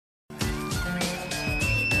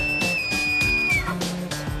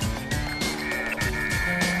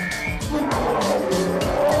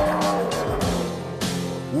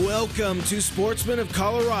Welcome to Sportsman of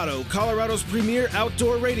Colorado, Colorado's premier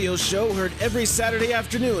outdoor radio show, heard every Saturday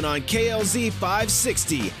afternoon on KLZ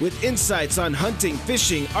 560, with insights on hunting,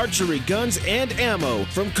 fishing, archery, guns, and ammo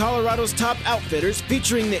from Colorado's top outfitters,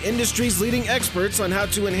 featuring the industry's leading experts on how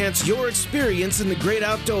to enhance your experience in the great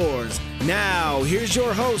outdoors. Now, here's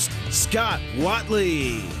your host, Scott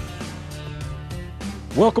Watley.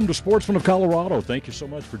 Welcome to Sportsman of Colorado. Thank you so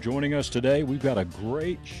much for joining us today. We've got a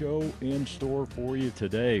great show in store for you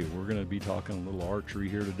today. We're going to be talking a little archery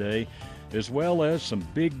here today, as well as some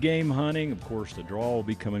big game hunting. Of course, the draw will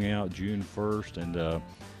be coming out June 1st, and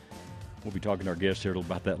we'll be talking to our guest here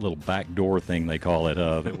about that little backdoor thing they call it,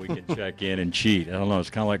 that we can check in and cheat. I don't know, it's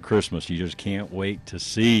kind of like Christmas. You just can't wait to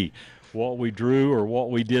see what we drew or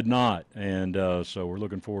what we did not. And so we're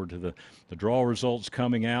looking forward to the draw results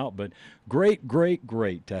coming out. But great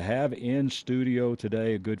to have in studio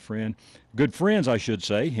today a good friends, I should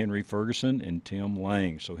say, Henry Ferguson and Tim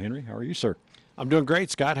Lang. So, Henry, how are you, sir? I'm doing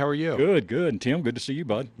great, Scott. How are you? Good. And Tim, good to see you,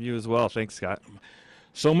 bud. You as well. Thanks, Scott.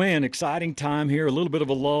 So, man, exciting time here. A little bit of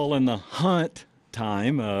a lull in the hunt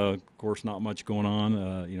time. Of course, not much going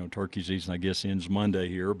on. Turkey season, I guess, ends Monday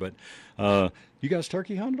here. But you guys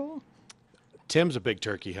turkey hunt at all? Tim's a big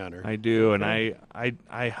turkey hunter. I do, and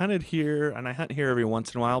I hunted here, and I hunt here every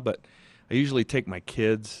once in a while, but I usually take my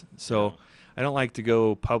kids, so I don't like to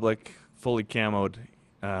go public, fully camoed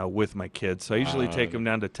with my kids. So I usually take them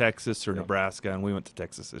down to Texas or Nebraska, and we went to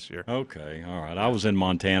Texas this year. Okay, all right. I was in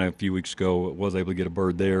Montana a few weeks ago. Was able to get a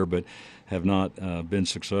bird there, but have not been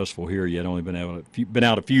successful here yet. Only been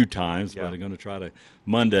out a few times, but I'm going to try to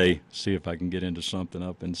Monday see if I can get into something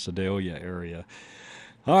up in Sedalia area.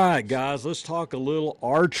 All right, guys, let's talk a little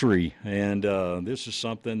archery. And this is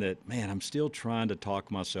something that, man, I'm still trying to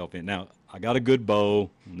talk myself in. Now, I got a good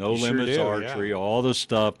bow, no limits archery, all this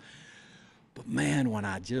stuff. But, man, when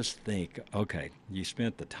I just think, okay, you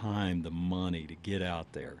spent the time, the money to get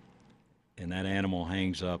out there, and that animal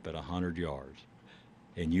hangs up at 100 yards,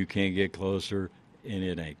 and you can't get closer, and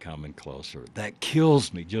it ain't coming closer. That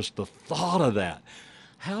kills me, just the thought of that.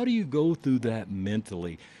 How do you go through that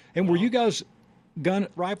mentally? And were you guys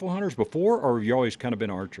rifle hunters before, or have you always kind of been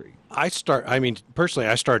archery? Personally,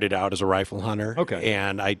 I started out as a rifle hunter. Okay.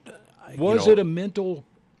 And Was it a mental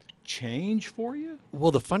change for you?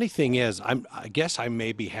 Well, the funny thing is, I guess I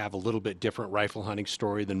maybe have a little bit different rifle hunting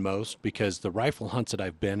story than most, because the rifle hunts that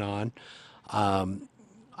I've been on,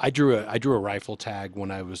 I drew a rifle tag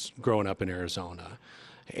when I was growing up in Arizona.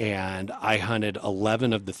 And I hunted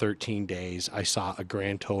 11 of the 13 days. I saw a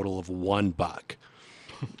grand total of 1 buck.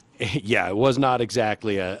 Yeah, it was not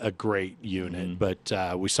exactly a great unit, but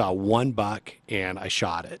we saw 1 buck, and I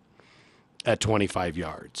shot it at 25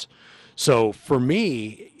 yards. So for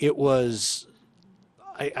me, it was,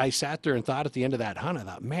 I sat there and thought at the end of that hunt, I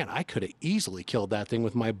thought, man, I could have easily killed that thing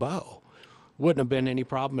with my bow. Wouldn't have been any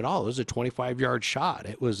problem at all. It was a 25-yard shot.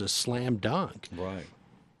 It was a slam dunk. Right.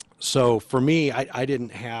 So for me, I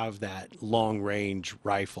didn't have that long-range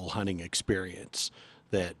rifle hunting experience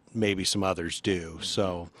that maybe some others do.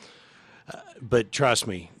 So, but trust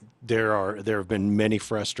me, there have been many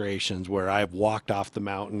frustrations where I've walked off the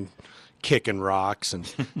mountain kicking rocks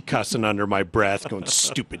and cussing under my breath, going,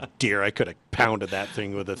 stupid deer, I could have pounded that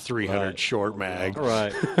thing with a 300 short mag.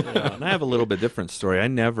 Right. Yeah, and I have a little bit different story.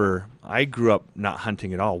 I grew up not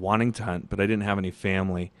hunting at all, wanting to hunt, but I didn't have any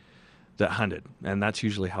family that hunted, and that's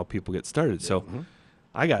usually how people get started. So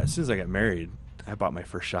as soon as I got married, I bought my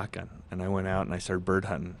first shotgun, and I went out and I started bird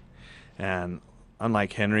hunting. And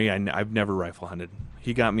unlike Henry, I've never rifle hunted.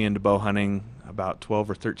 He got me into bow hunting about 12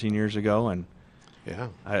 or 13 years ago, and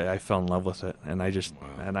I fell in love with it. And I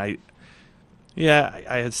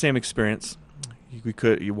had the same experience.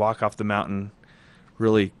 You walk off the mountain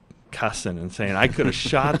really cussing and saying, I could have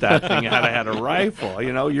shot that thing had I had a rifle.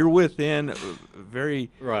 You're within very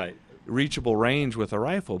reachable range with a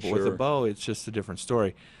rifle, but with a bow, it's just a different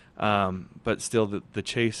story. But still, the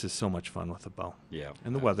chase is so much fun with a bow. Yeah.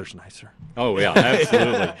 And the weather's nicer. Oh, yeah,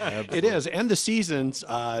 absolutely. It is. And the season's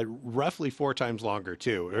roughly 4 times longer,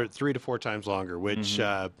 too, or 3 to 4 times longer, which,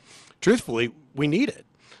 truthfully, we need it.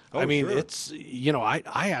 It's,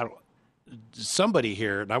 I have somebody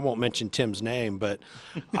here, and I won't mention Tim's name, but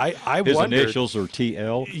I his wondered. His initials are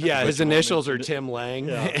TL? Yeah, his initials are Tim Lang.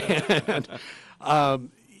 Yeah. And,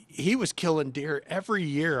 he was killing deer every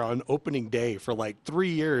year on opening day for like 3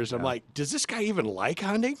 years. I'm like, does this guy even like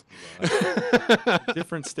hunting?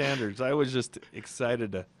 Different standards. I was just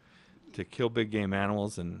excited to kill big game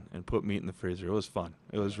animals and put meat in the freezer. It was fun.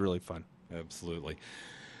 It was really fun. Absolutely.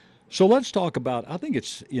 So let's talk about, I think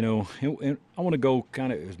it's, and I want to go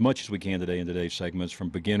kind of as much as we can today in today's segments from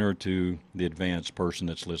beginner to the advanced person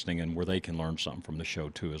that's listening and where they can learn something from the show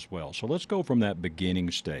too as well. So let's go from that beginning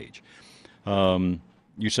stage.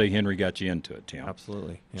 You say Henry got you into it, Tim.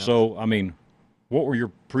 Absolutely. Yeah. So, I mean, what were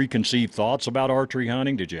your preconceived thoughts about archery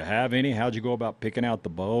hunting? Did you have any? How'd you go about picking out the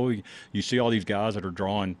bow? You see all these guys that are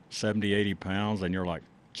drawing 70, 80 pounds, and you're like,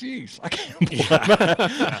 geez, I can't believe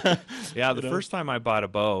Yeah, the first time I bought a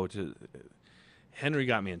bow, Henry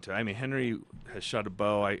got me into it. I mean, Henry has shot a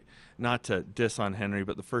bow. Not to diss on Henry,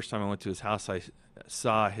 but the first time I went to his house, I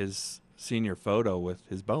saw his senior photo with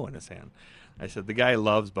his bow in his hand. I said, the guy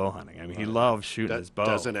loves bow hunting. I mean, he loves shooting his bow.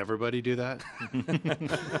 Doesn't everybody do that?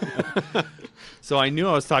 So I knew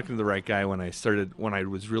I was talking to the right guy when I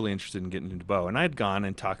was really interested in getting into bow. And I had gone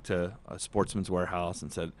and talked to a Sportsman's Warehouse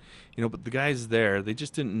and said, but the guys there, they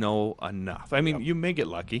just didn't know enough. I mean, you may get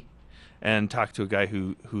lucky and talk to a guy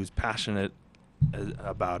who's passionate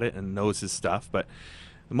about it and knows his stuff. But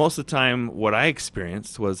most of the time, what I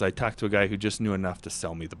experienced was I talked to a guy who just knew enough to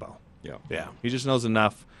sell me the bow. Yeah. He just knows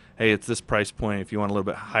enough. Hey, it's this price point. If you want a little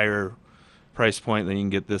bit higher price point, then you can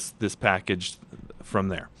get this package from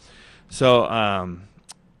there. So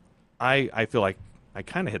I feel like I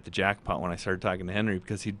kind of hit the jackpot when I started talking to Henry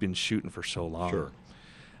because he'd been shooting for so long. Sure.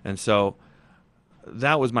 And so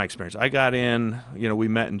that was my experience. I got in, we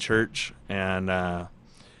met in church, and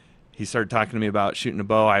he started talking to me about shooting a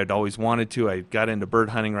bow. I had always wanted to. I got into bird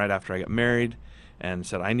hunting right after I got married and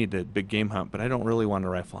said, I need a big game hunt, but I don't really want a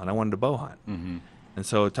rifle hunt. I wanted a bow hunt. Mm-hmm. And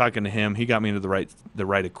so talking to him, he got me into the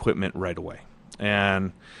right equipment right away.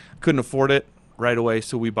 And couldn't afford it right away,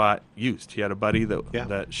 so we bought used. He had a buddy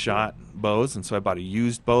that shot bows, and so I bought a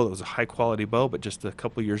used bow that was a high-quality bow, but just a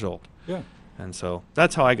couple years old. Yeah. And so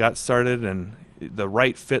that's how I got started, and the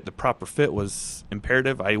right fit, the proper fit was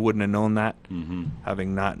imperative. I wouldn't have known that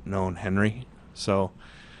having not known Henry. So,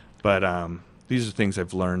 but these are things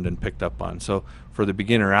I've learned and picked up on. So for the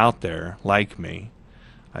beginner out there, like me,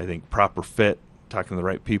 I think proper fit, talking to the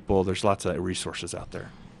right people, there's lots of resources out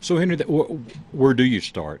there. So, Henry, where do you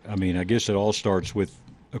start? I mean, I guess it all starts with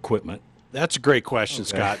equipment. That's a great question,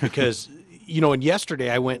 Scott, because, and yesterday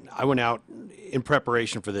I went out in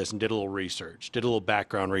preparation for this and did a little research, did a little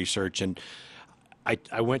background research, and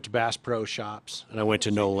I went to Bass Pro Shops, and I went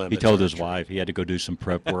to No Limits. He told his wife he had to go do some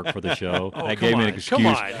prep work for the show. Oh, that gave me an excuse.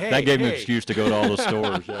 That gave me an Hey. excuse to go to all the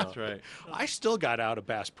stores. Yeah. That's right. I still got out of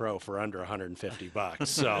Bass Pro for under $150.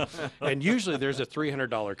 So, and usually there's a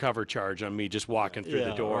 $300 cover charge on me just walking through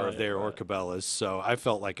the door of there or Cabela's. So I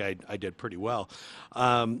felt like I did pretty well.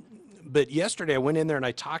 But yesterday I went in there and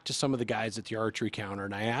I talked to some of the guys at the archery counter,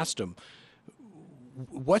 and I asked them,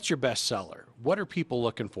 what's your best seller? What are people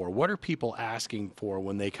looking for? What are people asking for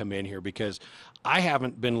when they come in here? Because I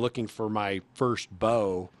haven't been looking for my first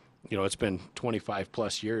bow. It's been 25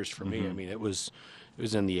 plus years for me. I mean, it was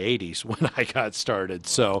in the 80s when I got started.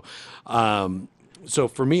 So, so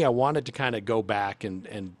for me, I wanted to kind of go back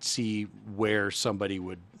and see where somebody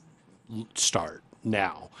would start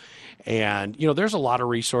now. And, there's a lot of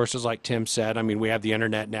resources, like Tim said. I mean, we have the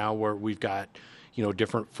internet now where we've got,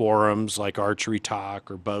 different forums like Archery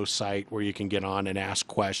Talk or Bow Site where you can get on and ask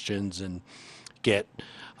questions and get,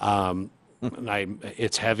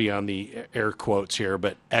 it's heavy on the air quotes here,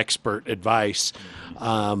 but expert advice.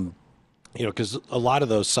 Because a lot of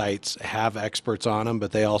those sites have experts on them,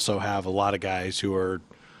 but they also have a lot of guys who are,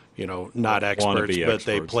 not experts, but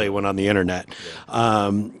they play one on the internet.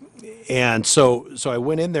 Yeah. And so I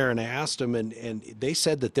went in there and I asked them, and they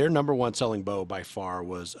said that their number one selling bow by far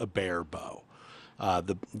was a Bear bow.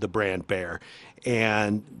 The brand Bear,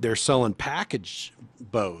 and they're selling package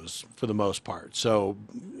bows for the most part. So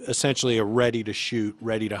essentially a ready to shoot,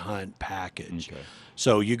 ready to hunt package. Okay.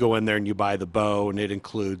 So you go in there and you buy the bow, and it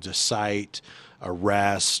includes a sight, a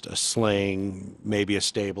rest, a sling, maybe a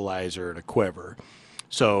stabilizer, and a quiver.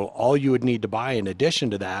 So all you would need to buy in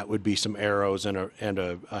addition to that would be some arrows and a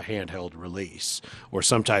handheld release or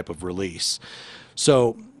some type of release.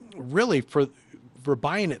 So really for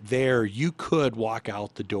buying it there, you could walk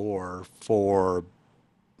out the door for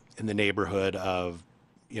in the neighborhood of,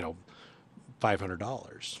 $500,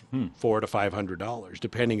 $400 to $500,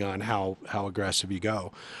 depending on how aggressive you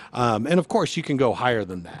go. And of course, you can go higher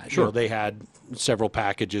than that. Sure. They had several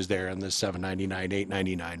packages there in the $799,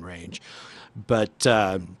 $899 range. But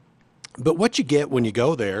what you get when you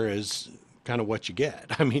go there is kind of what you get.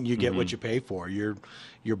 I mean, you get what you pay for.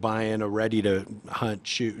 You're buying a ready to hunt,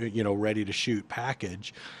 shoot, ready to shoot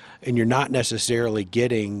package, and you're not necessarily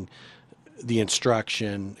getting the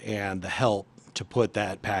instruction and the help to put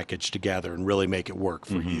that package together and really make it work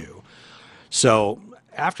for you. So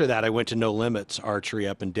After that, I went to No Limits Archery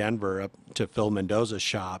up in Denver, up to Phil Mendoza's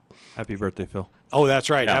shop. Happy birthday, Phil. Oh, that's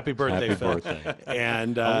right. Yeah, Happy birthday, happy Phil. birthday.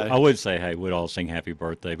 And I would say, hey, we'd all sing happy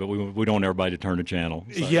birthday, but we don't want everybody to turn the channel.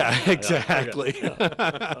 So. yeah, exactly.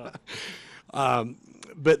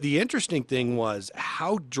 But the interesting thing was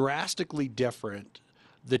how drastically different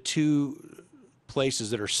the two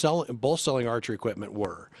places that are both selling archery equipment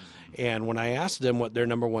were. And when I asked them what their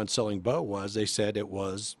number one selling bow was, they said it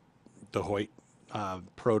was the Hoyt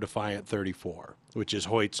Pro Defiant 34, which is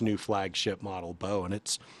Hoyt's new flagship model bow, and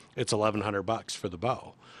it's $1,100 for the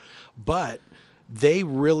bow. But they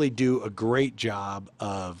really do a great job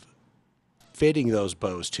of fitting those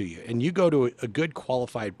bows to you. And you go to a good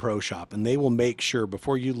qualified pro shop, and they will make sure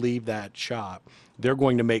before you leave that shop, they're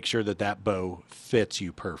going to make sure that that bow fits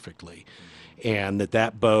you perfectly, and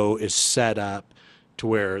that bow is set up to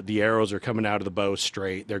where the arrows are coming out of the bow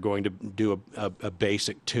straight. They're going to do a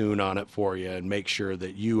basic tune on it for you and make sure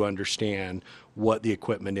that you understand what the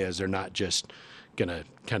equipment is. They're not just going to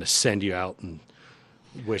kind of send you out and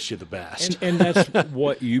wish you the best. And that's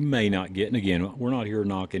what you may not get. And again, we're not here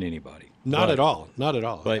knocking anybody. Not at all.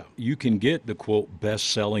 But you can get the, quote,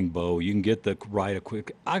 best-selling bow. You can get the right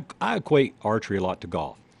equipment. I equate archery a lot to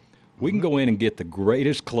golf. We can go in and get the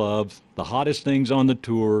greatest clubs, the hottest things on the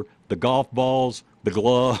tour, the golf balls, the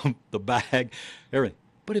glove, the bag, everything.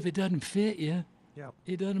 But if it doesn't fit you,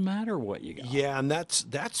 it doesn't matter what you got. Yeah, and that's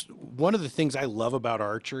one of the things I love about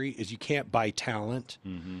archery is you can't buy talent.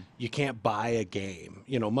 You can't buy a game.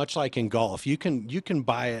 You know, much like in golf, you can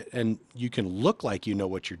buy it and you can look like you know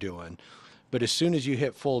what you're doing, but as soon as you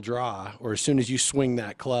hit full draw or as soon as you swing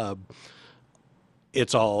that club,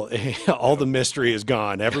 it's all the mystery is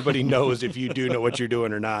gone. Everybody knows if you do know what you're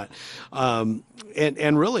doing or not. And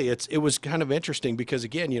really it was kind of interesting because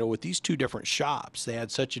again, you know, with these two different shops, they had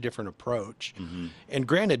such a different approach. And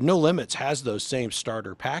granted, No Limits has those same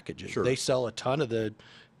starter packages. Sure. They sell a ton of the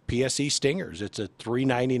PSE Stingers. It's a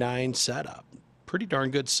 $399 setup. Pretty darn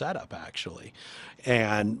good setup actually.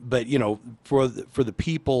 But you know, for the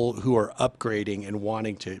people who are upgrading and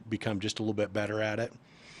wanting to become just a little bit better at it,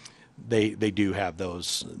 they do have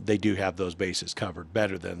those bases covered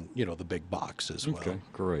better than, you know, the big box as well. Okay,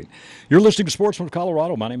 great. You're listening to Sportsman of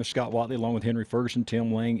Colorado. My name is Scott Watley, along with Henry Ferguson,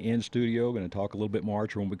 Tim Lang in studio. Going to talk a little bit more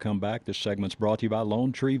archery when we come back. This segment's brought to you by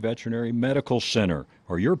Lone Tree Veterinary Medical Center.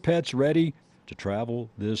 Are your pets ready to travel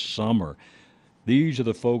this summer? These are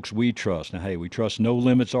the folks we trust. Now, hey, we trust No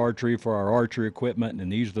Limits Archery for our archery equipment,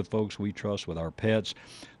 and these are the folks we trust with our pets.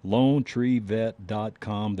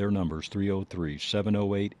 LoneTreeVet.com. Their number is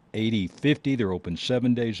 303-708-8050. They're open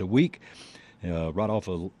 7 days a week. Right off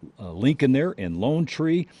a link in there in Lone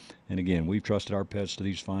Tree. And again, we've trusted our pets to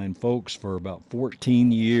these fine folks for about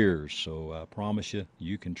 14 years. So I promise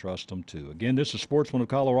you can trust them too. Again, this is Sportsman of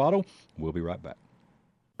Colorado. We'll be right back.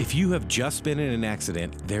 If you have just been in an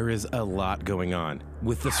accident, there is a lot going on.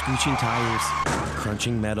 With the screeching tires,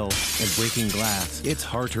 crunching metal, and breaking glass, it's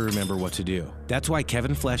hard to remember what to do. That's why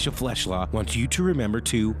Kevin Flesh of Flesh Law wants you to remember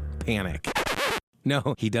to panic.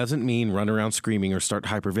 No, he doesn't mean run around screaming or start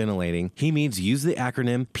hyperventilating. He means use the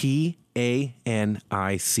acronym PANIC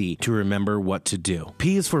to remember what to do.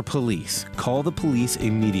 P is for police. Call the police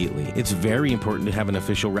immediately. It's very important to have an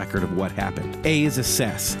official record of what happened. A is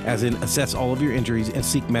assess, as in assess all of your injuries and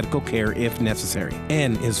seek medical care if necessary.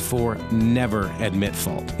 N is for never admit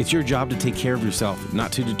fault. It's your job to take care of yourself,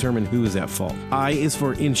 not to determine who is at fault. I is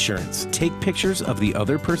for insurance. Take pictures of the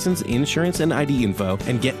other person's insurance and ID info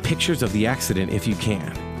and get pictures of the accident if you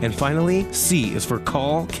can. And finally, C is for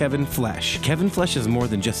call Kevin Flesh. Kevin Flesh is more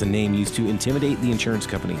than just a name used to intimidate the insurance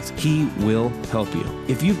companies. He will help you.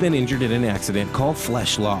 If you've been injured in an accident, call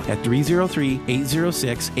Flesh Law at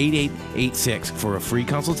 303-806-8886 for a free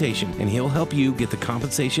consultation, and he'll help you get the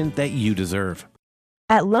compensation that you deserve.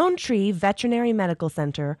 At Lone Tree Veterinary Medical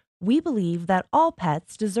Center, we believe that all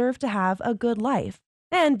pets deserve to have a good life.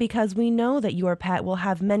 And because we know that your pet will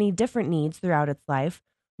have many different needs throughout its life,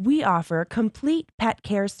 we offer complete pet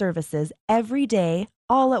care services every day,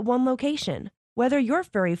 all at one location. Whether your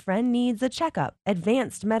furry friend needs a checkup,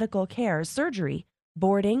 advanced medical care, surgery,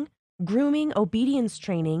 boarding, grooming, obedience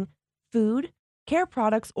training, food, care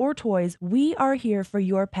products, or toys, we are here for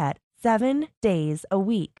your pet 7 days a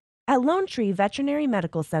week. At Lone Tree Veterinary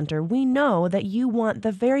Medical Center, we know that you want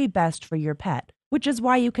the very best for your pet, which is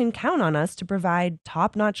why you can count on us to provide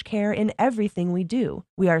top-notch care in everything we do.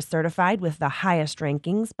 We are certified with the highest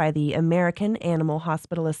rankings by the American Animal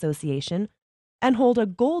Hospital Association and hold a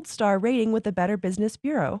gold star rating with the Better Business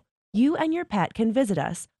Bureau. You and your pet can visit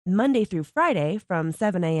us Monday through Friday from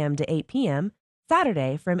 7 a.m. to 8 p.m.,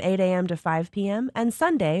 Saturday from 8 a.m. to 5 p.m., and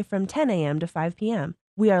Sunday from 10 a.m. to 5 p.m.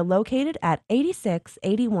 We are located at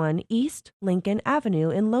 8681 East Lincoln Avenue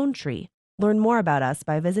in Lone Tree. Learn more about us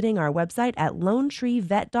by visiting our website at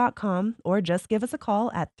lonetreevet.com or just give us a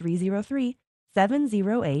call at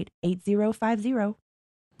 303-708-8050.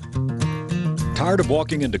 Tired of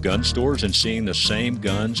walking into gun stores and seeing the same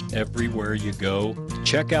guns everywhere you go?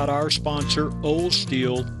 Check out our sponsor, Old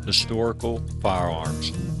Steel Historical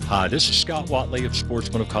Firearms. Hi, this is Scott Watley of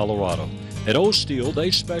Sportsman of Colorado. At Old Steel, they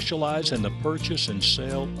specialize in the purchase and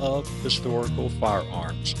sale of historical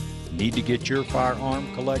firearms. Need to get your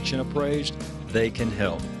firearm collection appraised? They can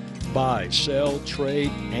help. Buy, sell, trade,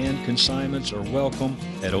 and consignments are welcome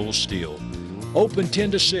at Old Steel. Open 10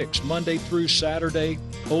 to 6, Monday through Saturday.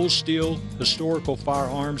 Old Steel Historical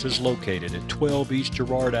Firearms is located at 12 East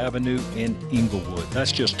Girard Avenue in Inglewood.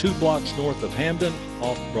 That's just 2 blocks north of Hamden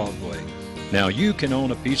off Broadway. Now you can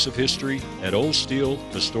own a piece of history at Old Steel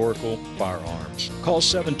Historical Firearms. Call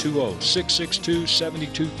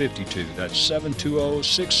 720-662-7252. That's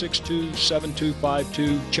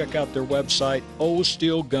 720-662-7252. Check out their website,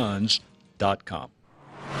 oldsteelguns.com.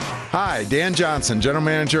 Hi, Dan Johnson, General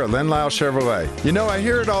Manager at Len Lyle Chevrolet. You know, I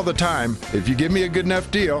hear it all the time. If you give me a good enough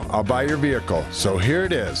deal, I'll buy your vehicle. So here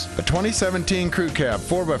it is. A 2017 Crew Cab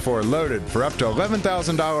 4x4 loaded for up to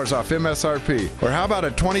 $11,000 off MSRP. Or how about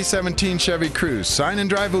a 2017 Chevy Cruze, sign and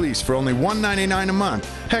drive lease for only $199 a month?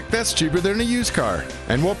 Heck, that's cheaper than a used car.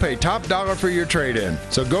 And we'll pay top dollar for your trade-in.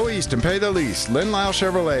 So go east and pay the lease. Len Lyle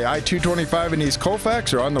Chevrolet, I-225 in East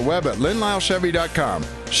Colfax, or on the web at lenlylechevy.com.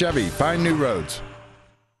 Chevy, find new roads.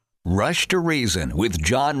 Rush to Reason with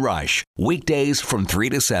John Rush. Weekdays from 3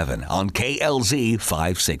 to 7 on KLZ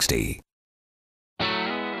 560.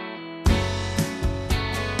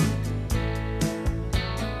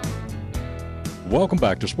 Welcome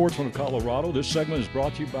back to Sportsman of Colorado. This segment is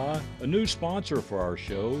brought to you by a new sponsor for our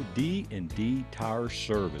show, D&D Tire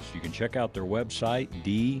Service. You can check out their website,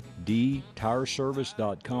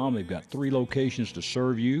 ddtireservice.com. They've got 3 locations to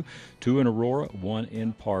serve you, 2 in Aurora, 1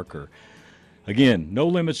 in Parker. Again, No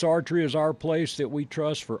Limits Archery is our place that we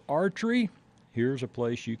trust for archery. Here's a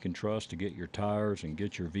place you can trust to get your tires and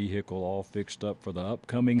get your vehicle all fixed up for the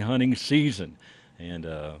upcoming hunting season. And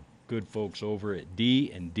good folks over at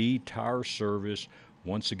D&D Tire Service.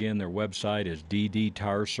 Once again, their website is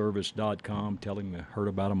ddtireservice.com. Tell them you heard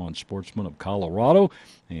about them on Sportsman of Colorado,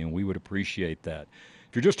 and we would appreciate that.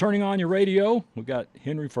 If you're just turning on your radio, we've got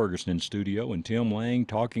Henry Ferguson in studio and Tim Lang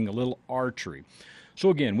talking a little archery. So,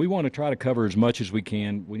 again, we want to try to cover as much as we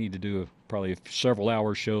can. We need to do probably several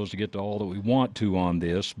hour shows to get to all that we want to on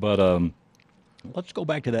this. But let's go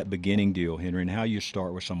back to that beginning deal, Henry, and how you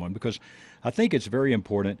start with someone. Because I think it's very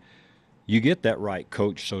important you get that right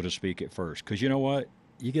coach, so to speak, at first. Because you know what?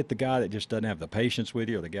 You get the guy that just doesn't have the patience with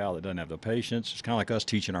you, or the gal that doesn't have the patience. It's kind of like us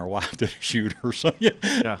teaching our wife to shoot or something.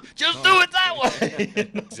 Yeah. Just do it that way.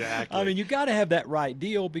 Exactly. I mean, you got to have that right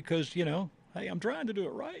deal because, you know, hey, I'm trying to do it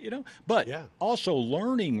right, you know. But also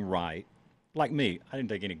learning right, like me, I didn't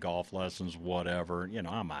take any golf lessons, whatever. You know,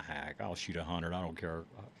 I'm a hack. I'll shoot 100. I don't care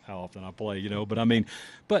how often I play, you know. But, I mean,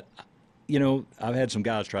 you know, I've had some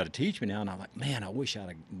guys try to teach me now, and I'm like, man, I wish I'd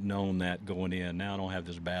have known that going in. Now I don't have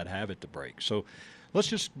this bad habit to break. So let's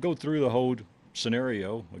just go through the whole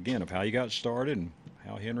scenario, again, of how you got started and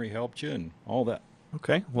how Henry helped you and all that.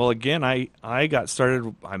 Okay. Well, again, I got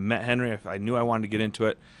started. I met Henry. I knew I wanted to get into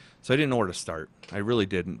it. So I didn't know where to start. I really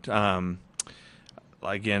didn't.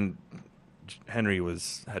 Again, Henry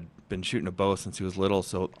had been shooting a bow since he was little,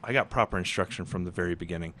 so I got proper instruction from the very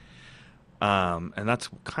beginning. And that's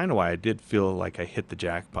kind of why I did feel like I hit the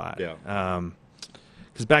jackpot. Yeah.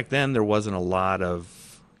 Because back then there wasn't a lot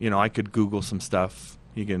of, you know, I could Google some stuff.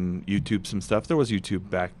 You can YouTube some stuff. There was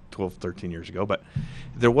YouTube back 12, 13 years ago, but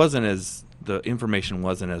the information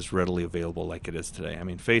wasn't as readily available like it is today. I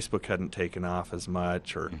mean, Facebook hadn't taken off as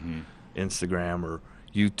much, or Instagram or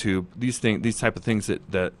YouTube. These type of things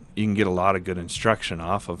that you can get a lot of good instruction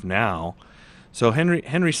off of now. So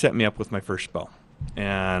Henry set me up with my first bow,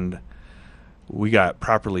 and we got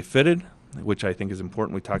properly fitted, which I think is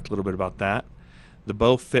important. We talked a little bit about that. The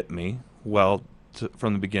bow fit me well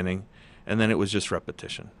from the beginning, and then it was just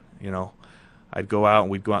repetition. You know, I'd go out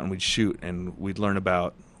and we'd shoot, and we'd learn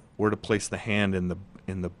about where to place the hand in the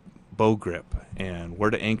bow grip and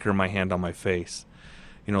where to anchor my hand on my face.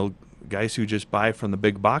 You know, guys who just buy from the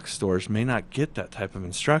big box stores may not get that type of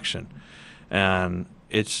instruction, and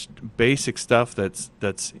it's basic stuff that's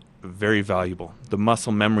very valuable. The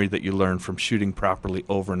muscle memory that you learn from shooting properly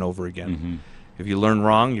over and over again. If you learn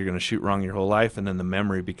wrong, you're going to shoot wrong your whole life, and then the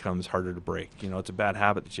memory becomes harder to break. You know, it's a bad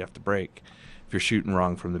habit that you have to break if you're shooting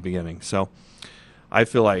wrong from the beginning. So I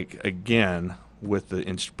feel like, again, with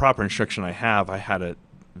the proper instruction I had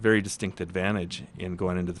very distinct advantage in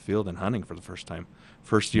going into the field and hunting for the first time.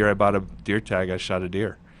 First year I bought a deer tag, I shot a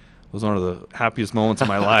deer. It was one of the happiest moments of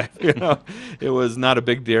my life. You know, it was not a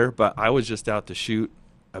big deer, but I was just out to shoot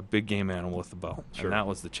a big game animal with the bow, and that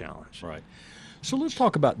was the challenge. Right. So let's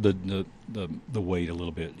talk about the weight a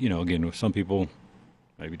little bit. You know, again, some people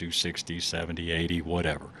maybe do 60, 70, 80,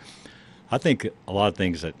 whatever. I think a lot of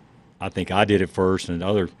things that I think I did at first, and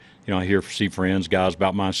other, you know, I see friends, guys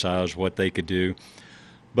about my size, what they could do.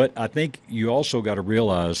 But I think you also got to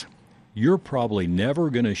realize you're probably never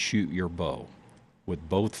going to shoot your bow with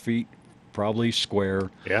both feet probably square,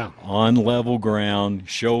 on level ground,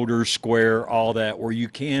 shoulders square, all that, where you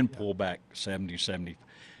can pull back 70.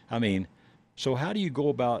 I mean, so how do you go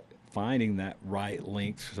about finding that right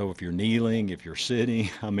length? So if you're kneeling, if you're sitting,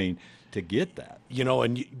 I mean, to get that. You know,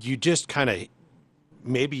 and you just kind of,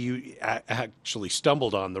 maybe you actually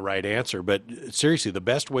stumbled on the right answer, but seriously, the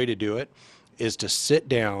best way to do it is to sit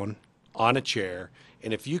down on a chair,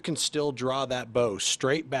 and if you can still draw that bow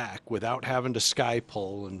straight back without having to sky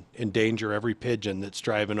pull and endanger every pigeon that's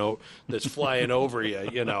that's flying over you,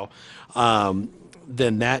 you know,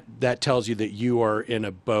 then that tells you that you are in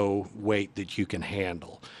a bow weight that you can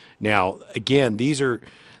handle. Now, again, these are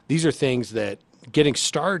things that, getting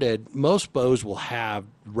started, most bows will have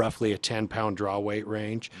roughly a 10-pound draw weight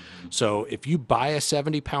range. So if you buy a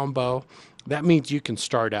 70-pound bow, that means you can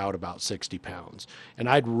start out about 60 pounds. And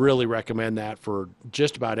I'd really recommend that for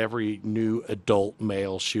just about every new adult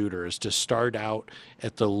male shooter, is to start out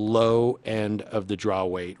at the low end of the draw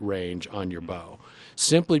weight range on your bow,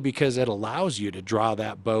 simply because it allows you to draw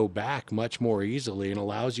that bow back much more easily and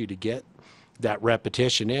allows you to get that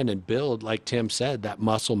repetition in and build, like Tim said, that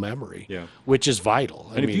muscle memory, which is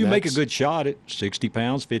vital. And if you make a good shot at 60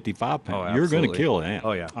 pounds, 55 pounds, you're going to kill an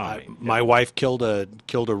animal. Oh, yeah. My wife killed a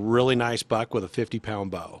really nice buck with a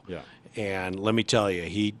 50-pound bow. Yeah. And let me tell you,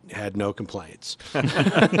 he had no complaints.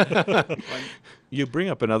 You bring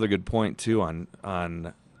up another good point, too,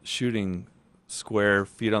 on shooting square,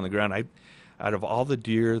 feet on the ground. Out of all the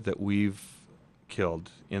deer that we've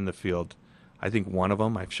killed in the field, I think one of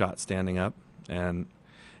them I've shot standing up. And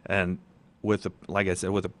with like I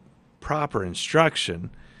said, with a proper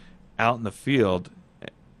instruction out in the field,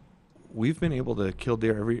 we've been able to kill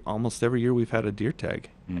deer almost every year we've had a deer tag.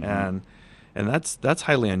 And that's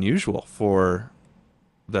highly unusual for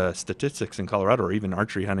the statistics in Colorado, or even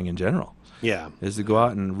archery hunting in general. Yeah. Is to go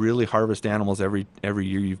out and really harvest animals every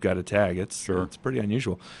year you've got a tag. It's pretty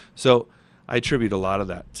unusual. So I attribute a lot of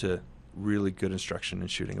that to really good instruction in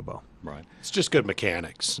shooting a bow. Right. It's just good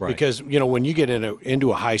mechanics. Right. Because, you know, when you get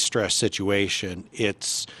into a high stress situation,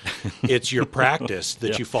 it's your practice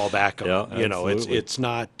that you fall back on. Yeah, you know, absolutely. it's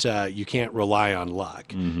not you can't rely on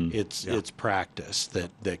luck. It's practice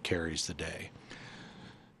that carries the day.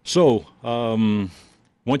 So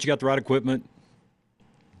once you got the right equipment,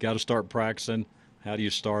 got to start practicing. How do you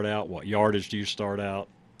start out? What yardage do you start out?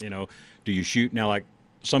 You know, do you shoot now? Like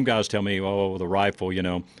some guys tell me, oh, with a rifle, you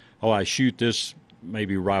know, I shoot this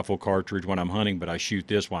maybe rifle cartridge when I'm hunting, but I shoot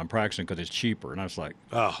this while I'm practicing because it's cheaper. And I was like,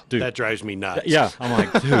 oh, dude, that drives me nuts. Yeah, I'm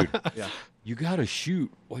like, dude, you got to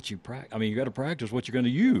shoot what you practice. I mean, you got to practice what you're going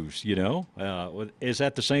to use. You know, is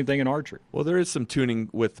that the same thing in archery? Well, there is some tuning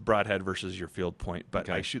with broadhead versus your field point, but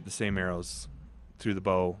I shoot the same arrows through the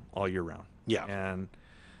bow all year round. Yeah,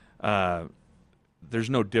 and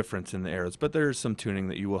there's no difference in the arrows, but there's some tuning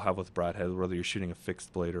that you will have with broadhead, whether you're shooting a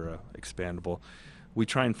fixed blade or a expandable. We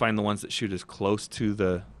try and find the ones that shoot as close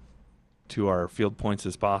to our field points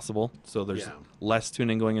as possible, so there's less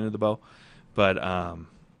tuning going into the bow,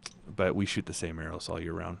 but we shoot the same arrows all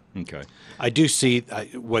year round. Okay. I do see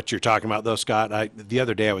what you're talking about, though, Scott. The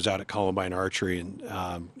other day I was out at Columbine Archery and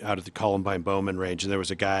out at the Columbine Bowman Range, and there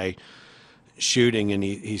was a guy shooting, and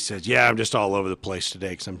he said, "Yeah, I'm just all over the place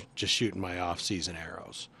today because I'm just shooting my off-season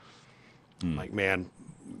arrows." I'm like, man,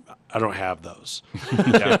 I don't have those.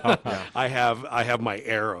 I have my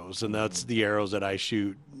arrows, and that's the arrows that I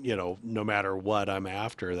shoot, you know, no matter what I'm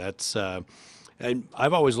after. That's and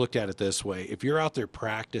I've always looked at it this way. If you're out there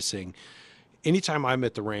practicing, anytime I'm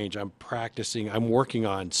at the range, I'm practicing, I'm working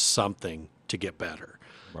on something to get better.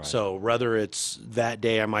 Right. So whether it's that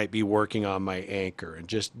day I might be working on my anchor and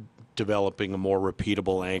just developing a more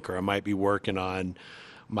repeatable anchor. I might be working on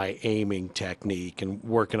my aiming technique and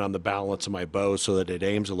working on the balance of my bow so that it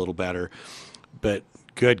aims a little better. But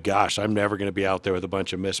good gosh, I'm never going to be out there with a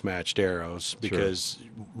bunch of mismatched arrows, because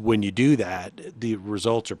when you do that, the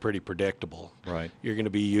results are pretty predictable. Right. You're going to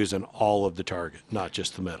be using all of the target, not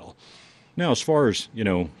just the middle. Now, as far as, you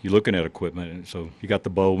know, you're looking at equipment, and so you got the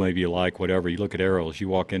bow, maybe you like, whatever. You look at arrows, you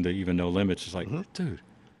walk into Even No Limits, it's like, dude,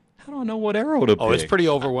 how do I know what arrow to pick? Oh, it's pretty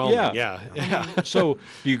overwhelming. Yeah. Yeah. So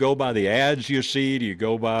do you go by the ads you see? Do you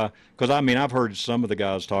go by, because I mean, I've heard some of the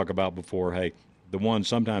guys talk about before, hey, the ones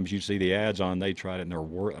sometimes you see the ads on, they tried it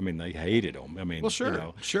and they hated them. I mean, Well, sure, you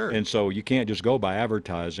know. sure. And so you can't just go by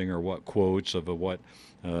advertising or what quotes of what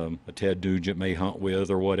a Ted Nugent may hunt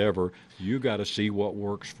with or whatever. You got to see what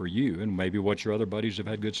works for you and maybe what your other buddies have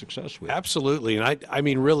had good success with. Absolutely. And I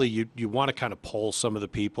mean, really, you want to kind of poll some of the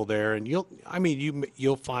people there, and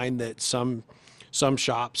you'll find that some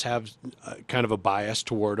shops have kind of a bias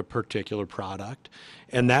toward a particular product,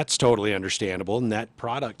 and that's totally understandable. And that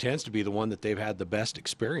product tends to be the one that they've had the best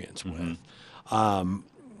experience with.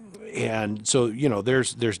 And so, you know,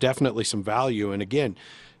 there's definitely some value. And again,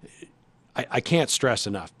 I can't stress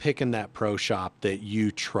enough, picking that pro shop that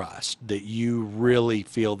you trust, that you really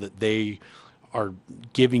feel that they are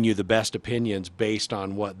giving you the best opinions based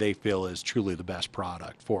on what they feel is truly the best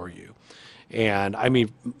product for you. And I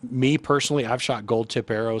mean, me personally, I've shot gold tip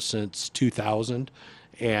arrows since 2000,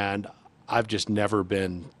 and I've just never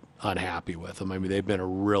been unhappy with them. I mean, they've been a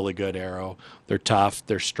really good arrow. They're tough,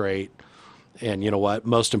 they're straight. And you know what?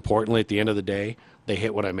 Most importantly, at the end of the day, they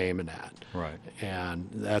hit what I'm aiming at. Right. And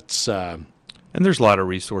that's and there's a lot of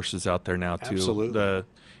resources out there now too. Absolutely.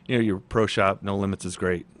 Your pro shop, No Limits, is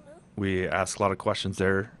great. We ask a lot of questions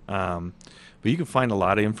there, but you can find a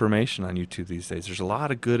lot of information on YouTube these days. There's a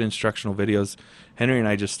lot of good instructional videos. Henry and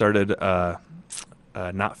I just started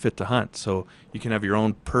Not Fit to Hunt, so you can have your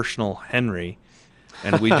own personal Henry.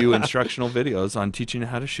 And we do instructional videos on teaching you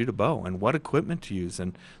how to shoot a bow and what equipment to use.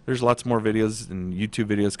 And there's lots more videos and YouTube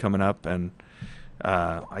videos coming up. And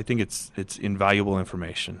I think it's invaluable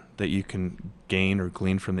information that you can gain or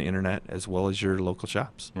glean from the internet as well as your local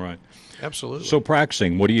shops. Right. absolutely. So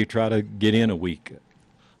practicing, what do you try to get in a week?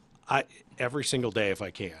 Every single day if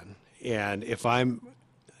I can. And if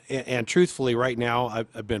and truthfully, right now,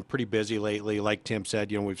 I've been pretty busy lately. Like Tim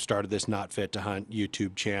said, you know, we've started this Not Fit to Hunt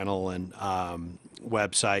YouTube channel and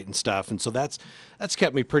website and stuff. And so that's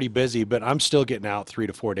kept me pretty busy, but I'm still getting out 3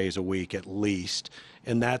 to 4 days a week at least.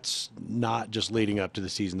 And that's not just leading up to the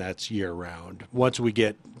season, that's year round. Once we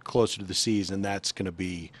get closer to the season, that's going to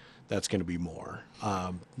be more.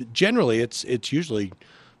 Generally, it's usually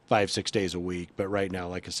 5-6 days a week, but right now,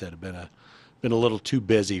 like I said, I've been a little too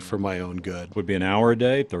busy for my own good. Would be an hour a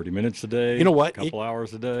day, 30 minutes a day. You know what? A couple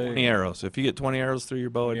hours a day. 20 arrows. If you get 20 arrows through your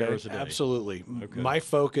bow a 20 day, arrows a day. Absolutely. Okay. My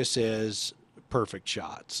focus is perfect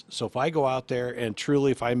shots. So if I go out there and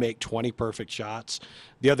truly, if I make 20 perfect shots,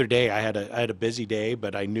 the other day I had a busy day,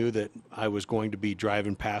 but I knew that I was going to be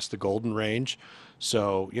driving past the Golden Range.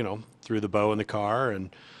 So, you know, threw the bow in the car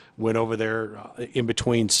and went over there in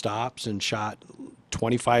between stops and shot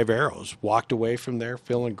 25 arrows, walked away from there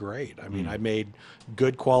feeling great. I mean, I made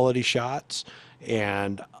good quality shots,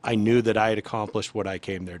 and I knew that I had accomplished what I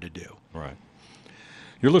came there to do. Right.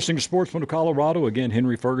 You're listening to Sportsman of Colorado. Again,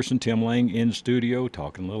 Henry Ferguson, Tim Lang in studio,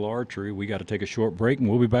 talking a little archery. We got to take a short break, and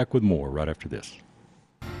we'll be back with more right after this.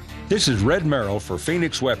 This is Red Merrill for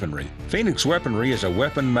Phoenix Weaponry. Phoenix Weaponry is a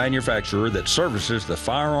weapon manufacturer that services the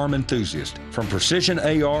firearm enthusiast. From precision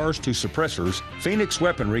ARs to suppressors, Phoenix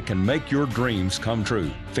Weaponry can make your dreams come true.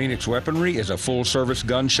 Phoenix Weaponry is a full-service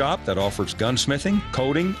gun shop that offers gunsmithing,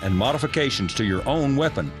 coating, and modifications to your own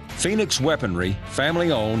weapon. Phoenix Weaponry,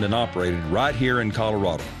 family-owned and operated right here in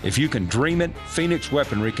Colorado. If you can dream it, Phoenix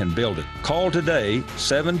Weaponry can build it. Call today,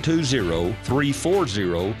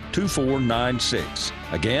 720-340-2496.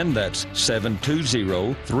 Again, that's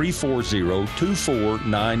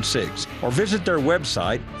 720-340-2496. Or visit their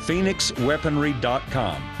website,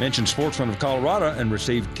 phoenixweaponry.com. Mention Sportsman of Colorado and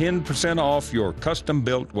receive 10% off your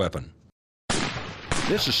custom-built weapon.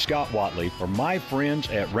 This is Scott Watley from my friends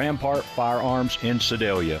at Rampart Firearms in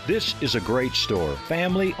Sedalia. This is a great store,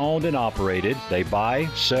 family owned and operated. They buy,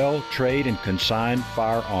 sell, trade, and consign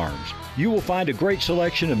firearms. You will find a great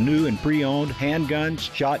selection of new and pre-owned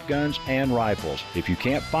handguns, shotguns, and rifles. If you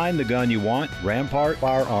can't find the gun you want, Rampart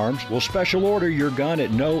Firearms will special order your gun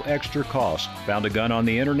at no extra cost. Found a gun on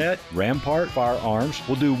the internet? Rampart Firearms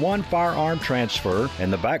will do one firearm transfer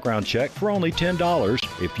and the background check for only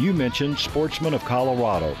 $10 if you mention Sportsman of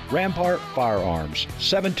Colorado. Rampart Firearms,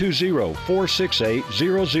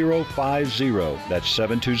 720-468-0050. That's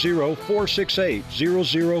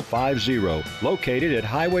 720-468-0050. Located at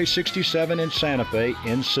Highway 67 in Santa Fe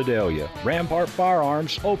in Sedalia. Rampart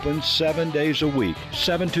Firearms opens 7 days a week.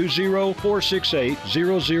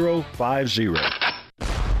 720-468-0050.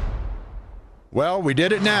 Well, we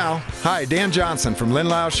did it now. Hi, Dan Johnson from Lynn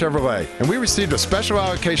Lyle Chevrolet, and we received a special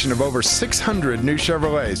allocation of over 600 new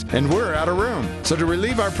Chevrolets, and we're out of room. So to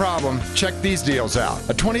relieve our problem, check these deals out.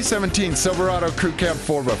 A 2017 Silverado Crew Cab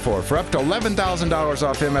 4x4 for up to $11,000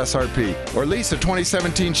 off MSRP, or lease a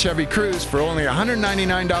 2017 Chevy Cruze for only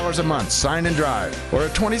 $199 a month, sign and drive, or a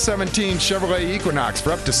 2017 Chevrolet Equinox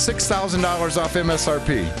for up to $6,000 off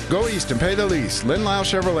MSRP. Go east and pay the lease. Lynn Lyle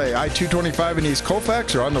Chevrolet, I-225 in East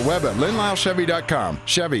Colfax, or on the web at lynnlylechevy.com.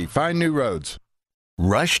 Chevy, find new roads.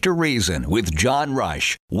 Rush to Reason with John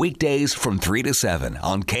Rush. Weekdays from 3 to 7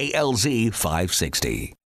 on KLZ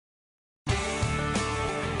 560.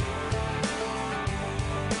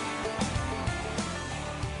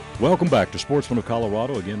 Welcome back to Sportsman of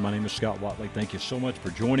Colorado. Again, my name is Scott Watley. Thank you so much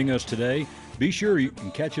for joining us today. Be sure you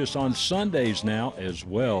can catch us on Sundays now as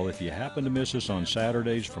well. If you happen to miss us on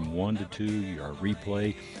Saturdays from 1 to 2, our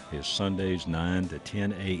replay is Sundays 9 to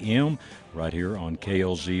 10 a.m. right here on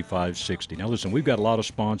KLZ 560. Now listen, we've got a lot of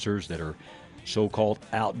sponsors that are so-called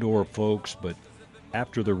outdoor folks, but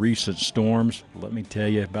after the recent storms, let me tell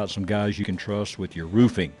you about some guys you can trust with your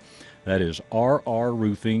roofing. That is RR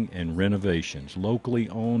Roofing and Renovations. Locally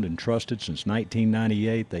owned and trusted since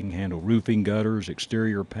 1998. They can handle roofing, gutters,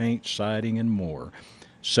 exterior paint, siding, and more.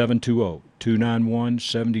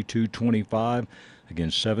 720-291-7225. Again,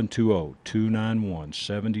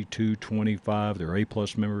 720-291-7225. They're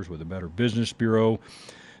A-plus members with the Better Business Bureau.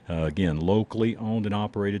 Again, locally owned and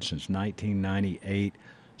operated since 1998.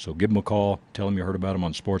 So give them a call. Tell them you heard about them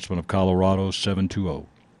on Sportsman of Colorado,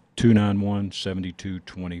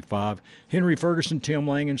 720-291-7225. Henry Ferguson, Tim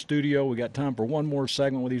Lang in studio. We got time for one more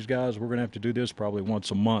segment with these guys. We're going to have to do this probably once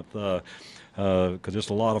a month because it's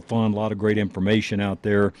a lot of fun, a lot of great information out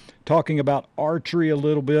there. Talking about archery a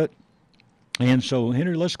little bit. And so,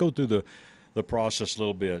 Henry, let's go through the process a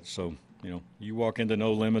little bit. So, you walk into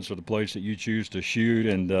No Limits or the place that you choose to shoot,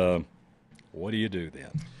 and what do you do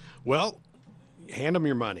then? Well, hand them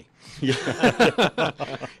your money.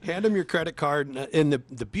 Hand them your credit card. And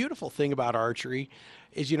the beautiful thing about archery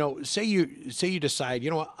is, say you decide,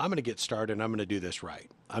 I'm going to get started and I'm going to do this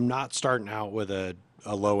right. I'm not starting out with a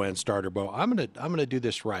low-end starter bow. I'm going to do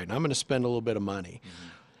this right, and I'm going to spend a little bit of money. Mm-hmm.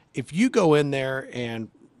 If you go in there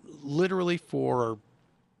and literally for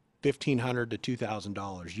 $1,500 to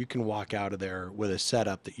 $2,000, you can walk out of there with a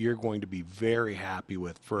setup that you're going to be very happy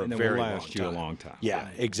with for a very long time. Last you a long time. Yeah,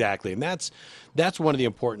 exactly. And that's one of the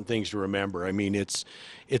important things to remember. I mean, it's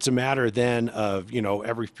a matter then of,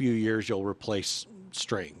 every few years you'll replace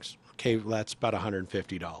strings. Okay, that's about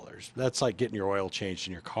 $150. That's like getting your oil changed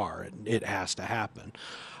in your car. It has to happen.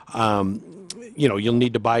 You'll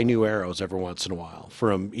need to buy new arrows every once in a while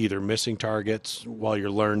from either missing targets while you're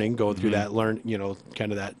learning, going through that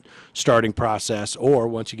kind of that starting process, or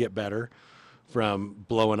once you get better, from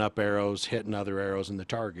blowing up arrows, hitting other arrows in the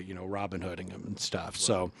target, Robin Hooding them and stuff. Right.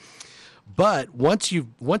 So, but once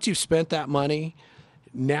you've spent that money,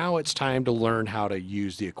 now it's time to learn how to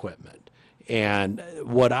use the equipment. And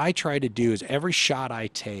what I try to do is every shot I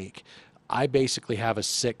take, I basically have a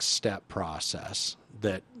 6-step process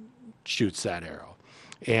that shoots that arrow.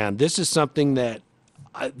 And this is something that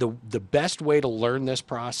the best way to learn this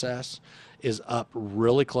process is up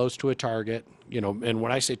really close to a target. And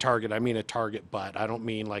when I say target, I mean a target butt. I don't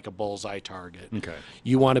mean like a bullseye target. Okay.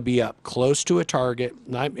 You want to be up close to a target.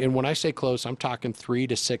 And when I say close, I'm talking 3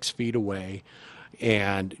 to 6 feet away,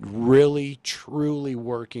 and really, truly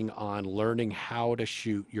working on learning how to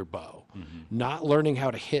shoot your bow. Mm-hmm. Not learning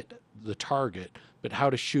how to hit the target, but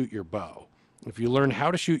how to shoot your bow. If you learn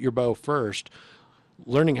how to shoot your bow first,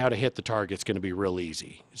 learning how to hit the target is going to be real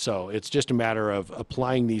easy. So it's just a matter of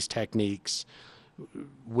applying these techniques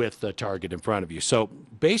with the target in front of you. So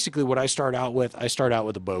basically what I start out with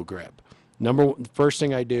a bow grip. First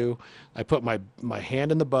thing I do, I put my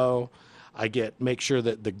hand in the bow. I make sure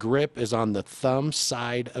that the grip is on the thumb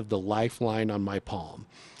side of the lifeline on my palm.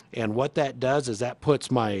 And what that does is that puts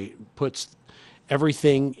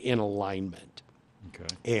everything in alignment. Okay.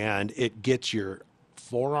 And it gets your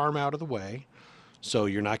forearm out of the way, so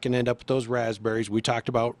you're not going to end up with those raspberries. We talked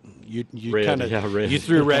about you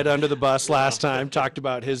threw Red under the bus last time. Talked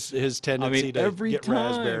about his tendency to get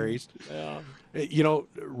raspberries. Yeah.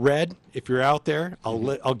 Red, if you're out there,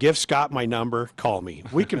 I'll give Scott my number. Call me.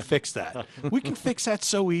 We can fix that. We can fix that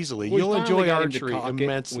so easily. You'll enjoy archery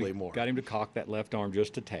immensely more. Got him to cock that left arm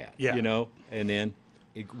just a tad. Yeah. And then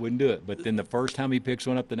he wouldn't do it. But then the first time he picks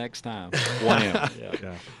one up the next time, one in.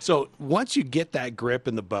 Yeah. So once you get that grip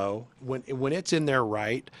in the bow, when it's in there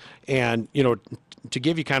right, and to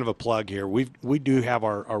give you kind of a plug here, we do have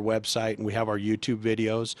our website, and we have our YouTube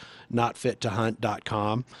videos,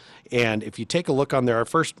 notfittohunt.com. And if you take a look on there, our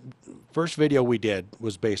first first video we did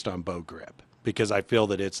was based on bow grip, because I feel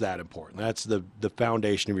that it's that important. That's the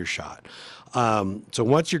foundation of your shot. So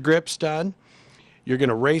once your grip's done, you're going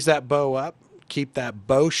to raise that bow up, keep that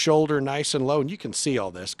bow shoulder nice and low. And you can see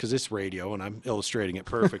all this because it's radio and I'm illustrating it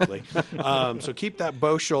perfectly. So keep that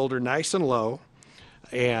bow shoulder nice and low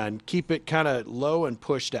and keep it kind of low and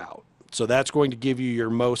pushed out. So that's going to give you your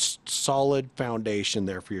most solid foundation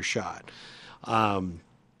there for your shot.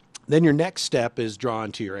 Then your next step is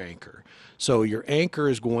drawn to your anchor. So your anchor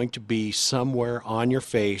is going to be somewhere on your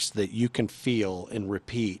face that you can feel and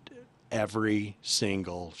repeat every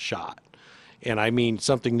single shot. And I mean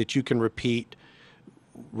something that you can repeat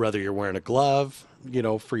whether you're wearing a glove, you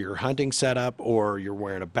know, for your hunting setup, or you're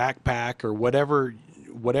wearing a backpack, or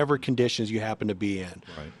whatever conditions you happen to be in.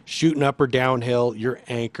 Right. Shooting up or downhill, your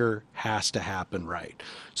anchor has to happen right.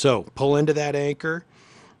 So pull into that anchor.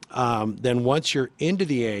 Then once you're into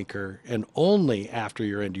the anchor, and only after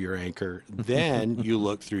you're into your anchor, then you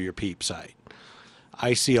look through your peep sight.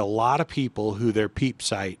 I see a lot of people who their peep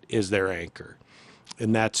sight is their anchor,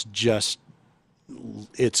 and that's just,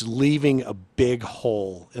 it's leaving a big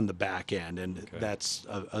hole in the back end, and that's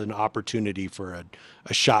an opportunity for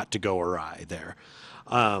a shot to go awry there.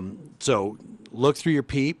 So look through your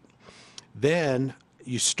peep, then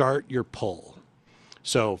you start your pull.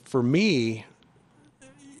 So for me,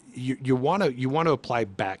 you want to apply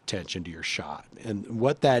back tension to your shot, and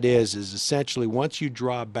what that is essentially once you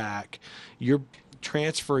draw back, you're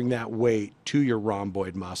transferring that weight to your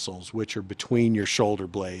rhomboid muscles, which are between your shoulder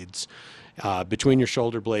blades. Between your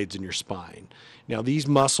shoulder blades and your spine. Now, these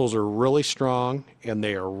muscles are really strong, and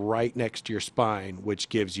they are right next to your spine, which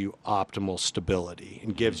gives you optimal stability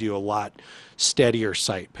and gives you a lot steadier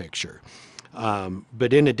sight picture.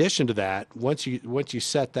 But in addition to that, once you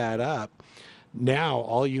set that up, now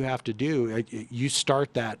all you have to do, you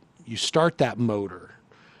start that motor,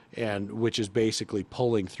 and which is basically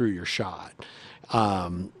pulling through your shot.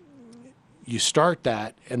 You start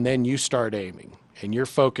that, and then you start aiming. And you're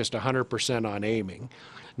focused 100% on aiming.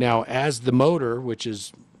 Now, as the motor, which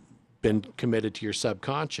has been committed to your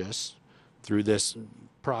subconscious through this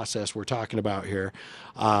process we're talking about here,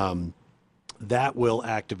 that will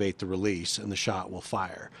activate the release and the shot will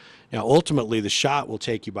fire. Now, ultimately, the shot will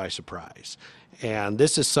take you by surprise. And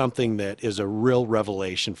this is something that is a real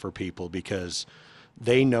revelation for people, because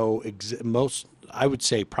they know I would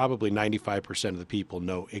say probably 95% of the people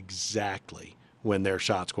know exactly when their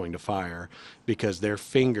shot's going to fire, because their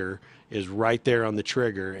finger is right there on the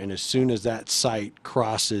trigger, and as soon as that sight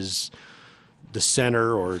crosses the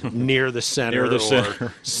center or near the center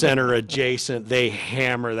or center adjacent, they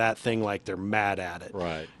hammer that thing like they're mad at it.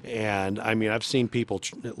 Right. And I mean, I've seen people,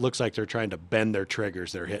 it looks like they're trying to bend their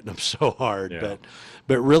triggers. They're hitting them so hard. Yeah.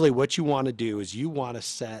 But really what you want to do is you want to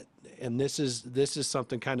set, and this is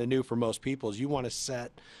something kind of new for most people, is you want to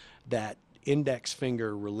set that index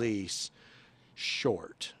finger release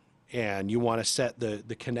short, and you want to set the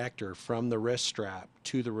connector from the wrist strap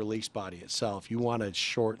to the release body itself. You want to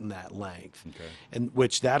shorten that length, and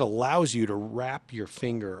which that allows you to wrap your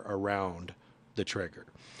finger around the trigger,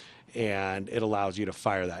 and it allows you to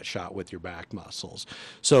fire that shot with your back muscles.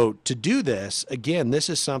 So to do this, again, this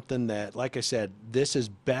is something that, like I said, this is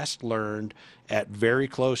best learned at very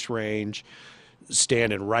close range,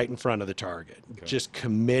 standing right in front of the target, just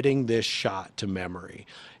committing this shot to memory.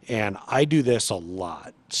 And I do this a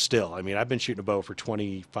lot still. I mean, I've been shooting a bow for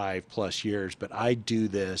 25 plus years, but I do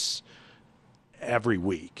this every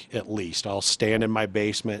week at least. I'll stand in my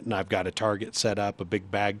basement, and I've got a target set up, a big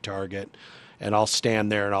bag target, and I'll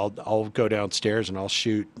stand there, and I'll go downstairs and I'll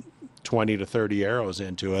shoot 20 to 30 arrows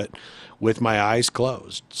into it with my eyes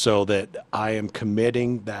closed, so that I am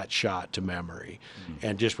committing that shot to memory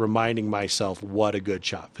and just reminding myself what a good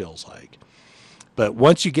shot feels like. But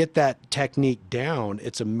once you get that technique down,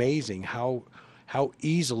 it's amazing how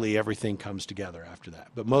easily everything comes together after that.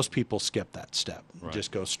 But most people skip that step,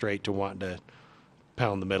 just go straight to wanting to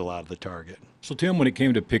pound the middle out of the target. So, Tim, when it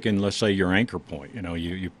came to picking, let's say, your anchor point, you know,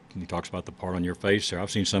 you talks about the part on your face there.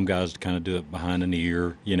 I've seen some guys kind of do it behind an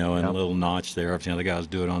ear, you know, and a little notch there. I've seen other guys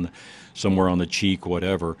do it somewhere on the cheek,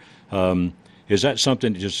 whatever. Is that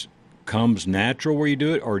something that just comes natural where you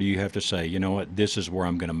do it, or do you have to say, you know what, this is where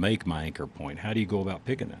I'm going to make my anchor point? How do you go about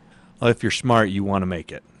picking that? Well, if you're smart, you want to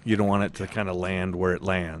make it. You don't want it to kind of land where it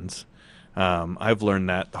lands. I've learned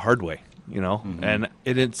that the hard way, you know, and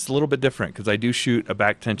it's a little bit different because I do shoot a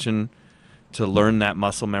back tension to learn that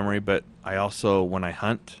muscle memory, but I also, when I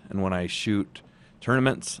hunt and when I shoot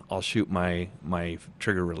tournaments, I'll shoot my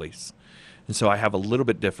trigger release. And so I have a little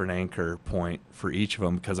bit different anchor point for each of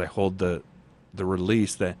them because I hold the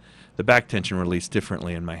release, the back tension release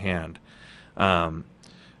differently in my hand.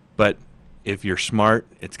 But if you're smart,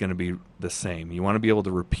 it's going to be the same. You want to be able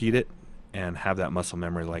to repeat it and have that muscle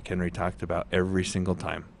memory like Henry talked about every single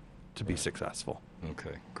time to be successful.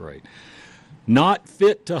 Okay, great. Not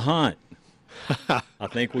fit to hunt. I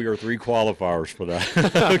think we are 3 qualifiers for that.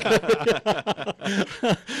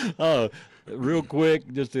 Real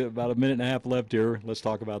quick, just about a minute and a half left here. Let's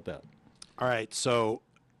talk about that. All right, so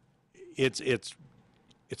it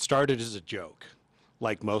started as a joke,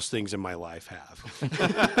 like most things in my life have.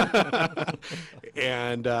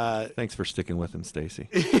 And thanks for sticking with him, Stacy.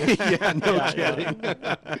 Yeah, no kidding.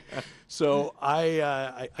 So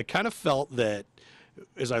I kind of felt that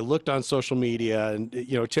as I looked on social media, and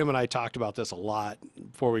Tim and I talked about this a lot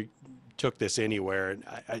before we took this anywhere, and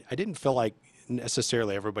I didn't feel like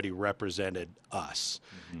necessarily everybody represented us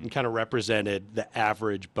and kind of represented the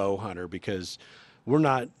average bow hunter, because we're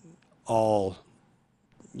not all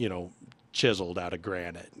chiseled out of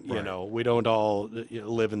granite. Right. We don't all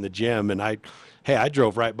live in the gym. And I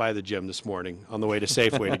drove right by the gym this morning on the way to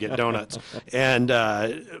Safeway to get donuts. And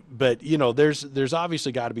but there's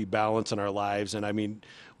obviously got to be balance in our lives. And I mean,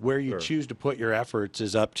 where you choose to put your efforts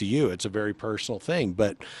is up to you. It's a very personal thing.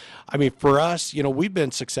 But I mean, for us, we've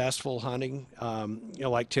been successful hunting.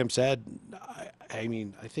 Like Tim said, I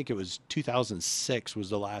mean, I think it was 2006 was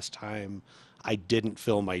the last time I didn't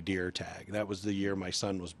fill my deer tag. That was the year my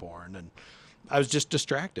son was born, and I was just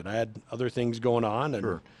distracted. I had other things going on,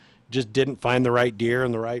 and just didn't find the right deer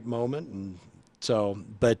in the right moment. And so,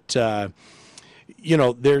 but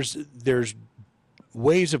there's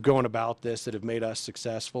ways of going about this that have made us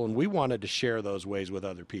successful, and we wanted to share those ways with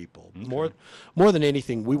other people. Okay. More than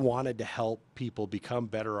anything, we wanted to help people become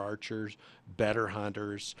better archers, better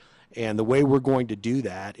hunters. And the way we're going to do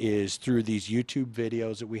that is through these YouTube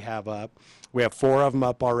videos that we have up. We have 4 of them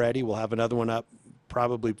up already. We'll have another one up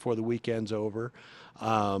probably before the weekend's over.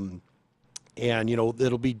 And,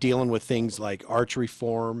 it'll be dealing with things like archery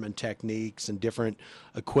form and techniques and different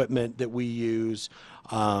equipment that we use.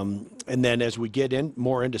 And then as we get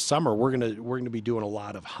more into summer, we're gonna be doing a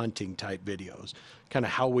lot of hunting type videos, kind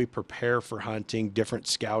of how we prepare for hunting, different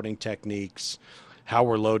scouting techniques, how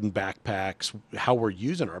we're loading backpacks, how we're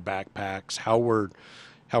using our backpacks, how we're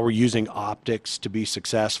using optics to be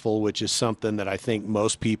successful, which is something that I think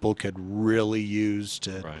most people could really use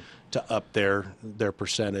to up their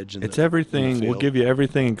percentage. It's everything. We'll give you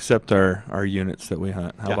everything except our units that we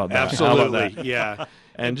hunt. How about that? Absolutely. How about that? Yeah.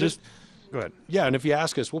 And just go ahead. Yeah, and if you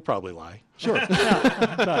ask us, we'll probably lie. Sure.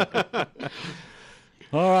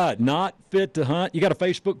 All right, Not Fit to Hunt. You got a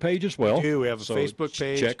Facebook page as well. We do. We have a Facebook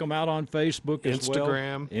page. Check them out on Facebook as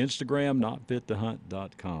Instagram. well. Instagram,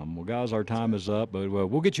 notfittohunt.com. Well, guys, our time is up, but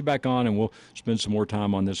we'll get you back on, and we'll spend some more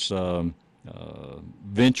time on this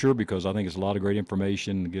venture, because I think it's a lot of great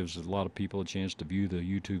information. It gives a lot of people a chance to view the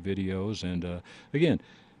YouTube videos. And, again,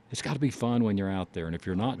 it's got to be fun when you're out there. And if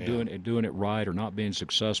you're not doing it right or not being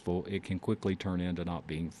successful, it can quickly turn into not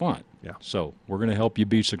being fun. Yeah. So we're going to help you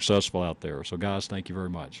be successful out there. So, guys, thank you very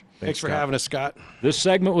much. Thanks for having us, Scott. This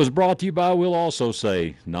segment was brought to you by, we'll also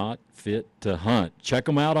say, Not Fit to Hunt. Check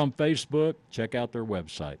them out on Facebook. Check out their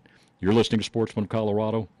website. You're listening to Sportsman of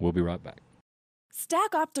Colorado. We'll be right back.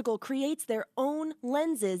 Stack Optical creates their own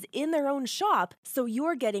lenses in their own shop, so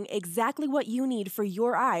you're getting exactly what you need for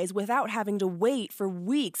your eyes without having to wait for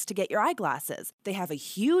weeks to get your eyeglasses. They have a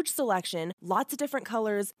huge selection, lots of different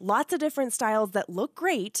colors, lots of different styles that look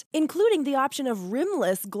great, including the option of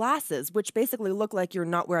rimless glasses, which basically look like you're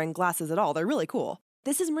not wearing glasses at all. They're really cool.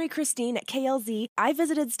 This is Marie Christine at KLZ. I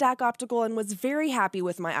visited Stack Optical and was very happy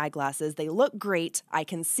with my eyeglasses. They look great. I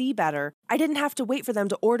can see better. I didn't have to wait for them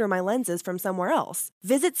to order my lenses from somewhere else.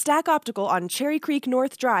 Visit Stack Optical on Cherry Creek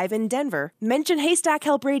North Drive in Denver. Mention Hey Stack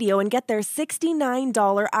Help Radio and get their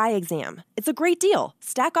 $69 eye exam. It's a great deal.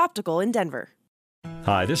 Stack Optical in Denver.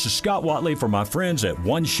 Hi, this is Scott Watley for my friends at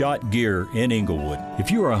One Shot Gear in Inglewood. If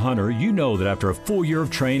you are a hunter, you know that after a full year of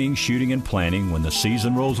training, shooting, and planning, when the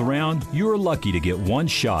season rolls around, you are lucky to get one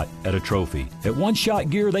shot at a trophy. At One Shot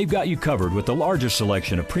Gear, they've got you covered with the largest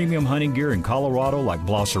selection of premium hunting gear in Colorado, like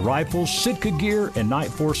Blosser Rifles, Sitka Gear, and Night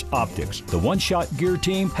Force Optics. The One Shot Gear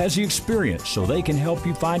team has the experience, so they can help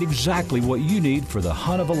you find exactly what you need for the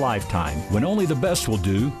hunt of a lifetime. When only the best will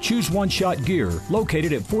do, choose One Shot Gear,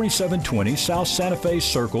 located at 4720 South Santa Fe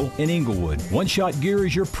Circle in Inglewood. One Shot Gear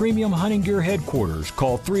is your premium hunting gear headquarters.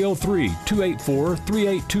 Call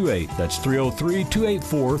 303-284-3828. That's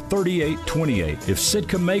 303-284-3828. If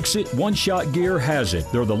Sitka makes it, One Shot Gear has it.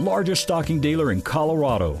 They're the largest stocking dealer in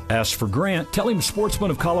Colorado. Ask for Grant. Tell him Sportsman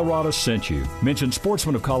of Colorado sent you. Mention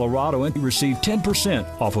Sportsman of Colorado and you receive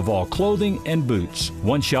 10% off of all clothing and boots.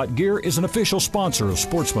 One Shot Gear is an official sponsor of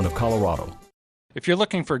Sportsman of Colorado. If you're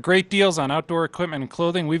looking for great deals on outdoor equipment and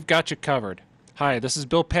clothing, we've got you covered. Hi, this is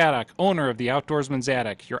Bill Paddock, owner of the Outdoorsman's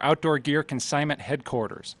Attic, your outdoor gear consignment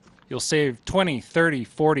headquarters. You'll save 20, 30,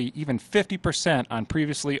 40, even 50% on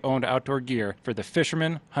previously owned outdoor gear for the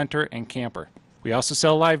fisherman, hunter, and camper. We also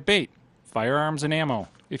sell live bait, firearms, and ammo.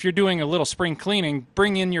 If you're doing a little spring cleaning,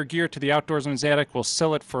 bring in your gear to the Outdoorsman's Attic. We'll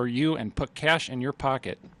sell it for you and put cash in your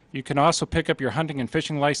pocket. You can also pick up your hunting and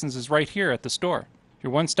fishing licenses right here at the store.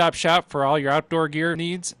 Your one-stop shop for all your outdoor gear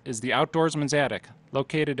needs is the Outdoorsman's Attic,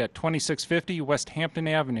 located at 2650 West Hampton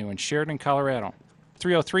Avenue in Sheridan, Colorado.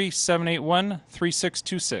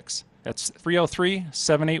 303-781-3626. That's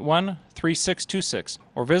 303-781-3626.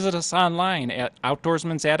 Or visit us online at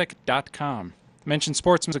outdoorsmansattic.com. Mention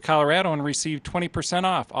Sportsman's of Colorado and receive 20%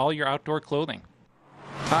 off all your outdoor clothing.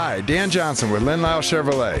 Hi, Dan Johnson with Lynn Lyle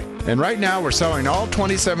Chevrolet. And right now we're selling all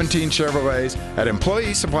 2017 Chevrolets at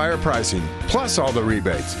employee supplier pricing, plus all the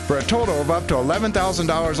rebates, for a total of up to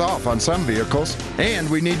 $11,000 off on some vehicles. And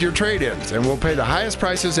we need your trade-ins, and we'll pay the highest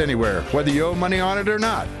prices anywhere, whether you owe money on it or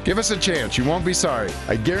not. Give us a chance, you won't be sorry.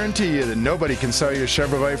 I guarantee you that nobody can sell you a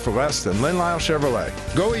Chevrolet for less than Lynn Lyle Chevrolet.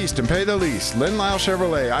 Go east and pay the least. Lynn Lyle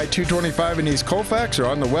Chevrolet, I-225 in East Colfax, or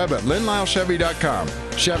on the web at lynnlylechevy.com.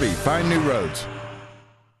 Chevy, find new roads.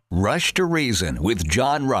 Rush to Reason with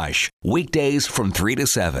John Rush. Weekdays from 3 to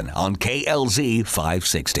 7 on KLZ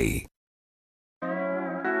 560.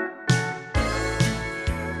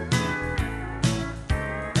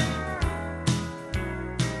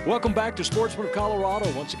 Welcome back to Sportsman of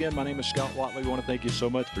Colorado. Once again, my name is Scott Watley. We want to thank you so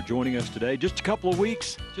much for joining us today. Just a couple of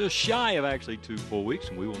weeks, just shy of actually 2 full weeks,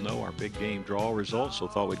 and we will know our big game draw results. So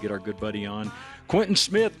thought we'd get our good buddy on, Quentin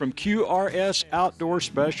Smith from QRS Outdoor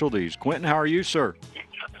Specialties. Quentin, how are you, sir?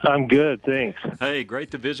 I'm good, thanks. Hey, great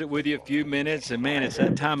to visit with you a few minutes. And, man, it's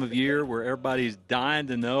that time of year where everybody's dying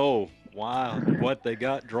to know what they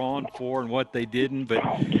got drawn for and what they didn't. But,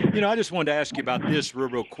 I just wanted to ask you about this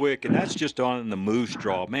real quick, and that's just on the moose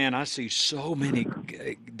draw. Man, I see so many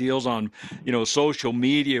deals on, social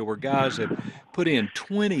media where guys have put in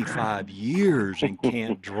 25 years and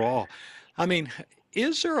can't draw. I mean,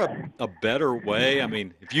 is there a better way? I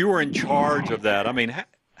mean, if you were in charge of that, I mean,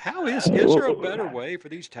 is there a better way for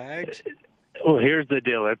these tags? Well, here's the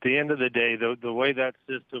deal. At the end of the day, the way that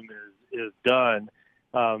system is done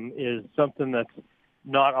is something that's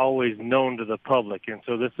not always known to the public, and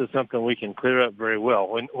so this is something we can clear up very well.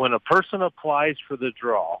 When a person applies for the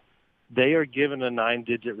draw, they are given a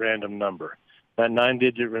 9-digit random number. That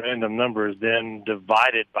 9-digit random number is then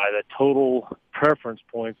divided by the total preference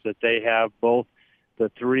points that they have, both the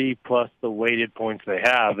 3 plus the weighted points they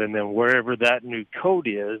have, and then wherever that new code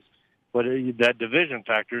is, that division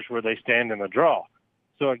factor is where they stand in the draw.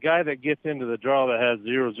 So a guy that gets into the draw that has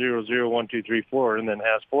 0, 0, 0, 1, 2, 3, 4, and then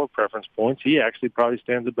has 4 preference points, he actually probably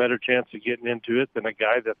stands a better chance of getting into it than a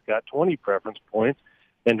guy that's got 20 preference points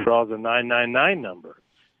and draws a 999 number.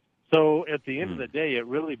 So at the end of the day, it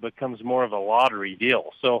really becomes more of a lottery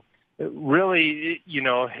deal. So really,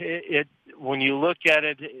 when you look at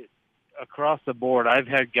it across the board, I've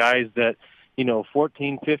had guys that,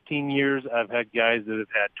 14, 15 years. I've had guys that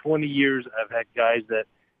have had 20 years. I've had guys that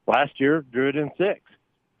last year drew it in 6.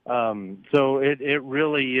 So it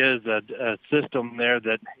really is a system there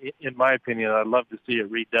that, in my opinion, I'd love to see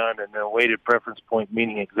it redone and a weighted preference point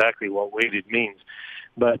meaning exactly what weighted means.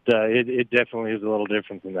 But it definitely is a little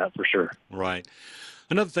different than that for sure. Right.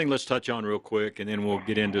 Another thing let's touch on real quick, and then we'll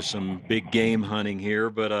get into some big game hunting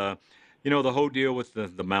here. But, the whole deal with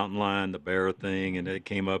the mountain lion, the bear thing, and it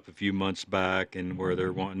came up a few months back, and where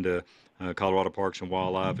they're wanting to Colorado Parks and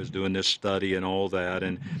Wildlife is doing this study and all that.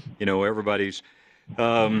 And, everybody's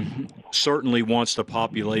certainly wants the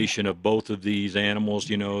population of both of these animals,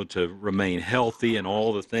 to remain healthy and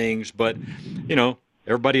all the things. But,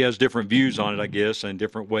 everybody has different views on it, I guess, and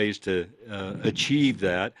different ways to achieve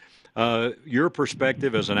that. Your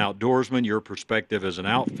perspective as an outdoorsman, your perspective as an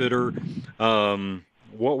outfitter,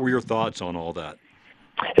 what were your thoughts on all that?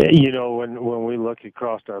 When we look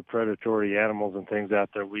across our predatory animals and things out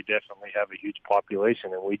there, we definitely have a huge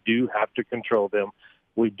population, and we do have to control them.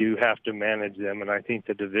 We do have to manage them, and I think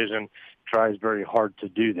the division tries very hard to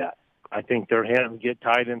do that. I think their hands get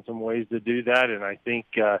tied in some ways to do that, and I think,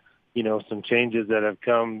 some changes that have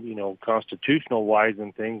come, constitutional-wise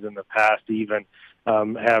and things in the past even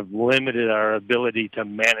have limited our ability to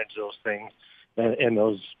manage those things and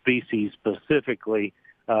those species specifically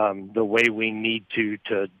the way we need to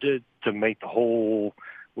make the whole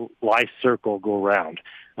life circle go round.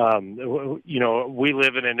 We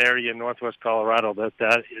live in an area in northwest Colorado that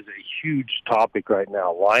is a huge topic right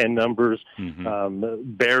now. Lion numbers,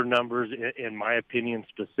 bear numbers, in my opinion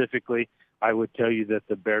specifically. I would tell you that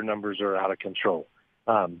the bear numbers are out of control.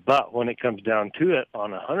 But when it comes down to it,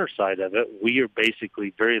 on the hunter side of it, we are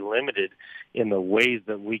basically very limited in the ways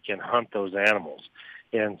that we can hunt those animals.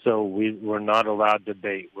 And so we're not allowed to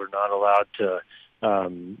bait. We're not allowed to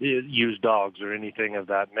use dogs or anything of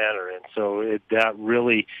that manner. And so that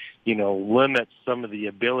really, limits some of the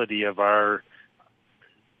ability of our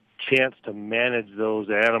chance to manage those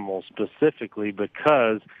animals specifically,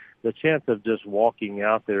 because the chance of just walking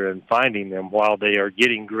out there and finding them while they are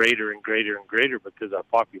getting greater and greater and greater because our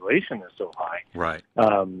population is so high. Right.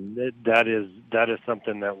 That is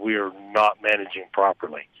something that we are not managing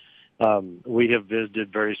properly. We have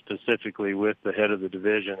visited very specifically with the head of the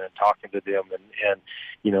division and talking to them, and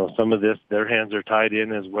some of this, their hands are tied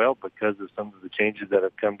in as well because of some of the changes that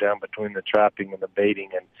have come down between the trapping and the baiting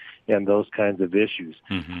and those kinds of issues.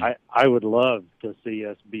 Mm-hmm. I would love to see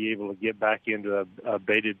us be able to get back into a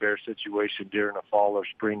baited bear situation during a fall or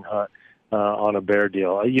spring hunt on a bear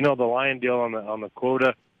deal. The lion deal on the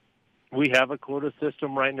quota, we have a quota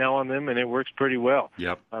system right now on them, and it works pretty well.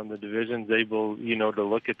 Yep. The division's able, to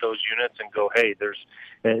look at those units and go, hey, there's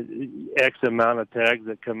X amount of tags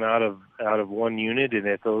that come out of one unit, and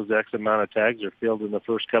if those X amount of tags are filled in the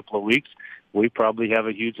first couple of weeks, we probably have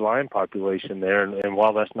a huge lion population there. And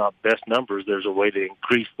while that's not best numbers, there's a way to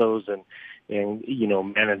increase those and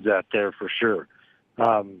manage that there for sure.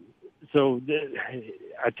 So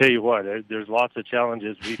I tell you what, there's lots of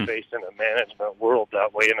challenges we face in a management world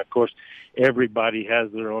that way. And, of course, everybody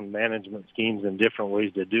has their own management schemes and different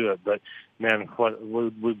ways to do it. But, man, what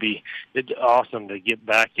would be awesome to get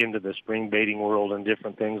back into the spring baiting world and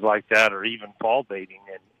different things like that, or even fall baiting.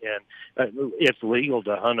 And it's legal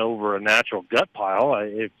to hunt over a natural gut pile.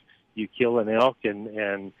 If you kill an elk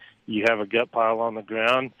and you have a gut pile on the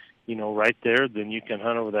ground, right there, then you can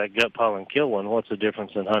hunt over that gut pile and kill one. What's the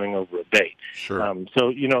difference in hunting over a bait? Sure.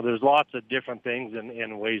 So, there's lots of different things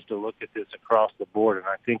and ways to look at this across the board, and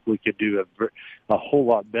I think we could do a whole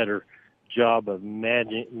lot better job of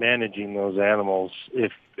managing those animals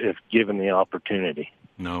if given the opportunity.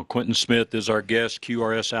 No, Quentin Smith is our guest.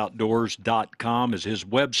 QRSOutdoors.com is his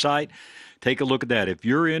website. Take a look at that. If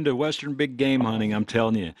you're into Western big game hunting, I'm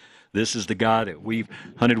telling you, this is the guy that we've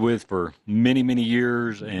hunted with for many, many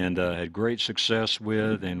years and had great success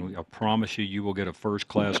with. And I promise you will get a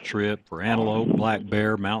first-class trip for antelope, black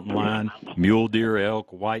bear, mountain lion, mule deer,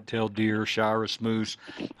 elk, white-tailed deer, Shiras moose.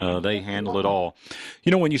 They handle it all.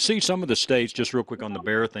 When you see some of the states, just real quick on the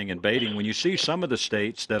bear thing and baiting, when you see some of the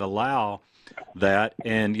states that allow that,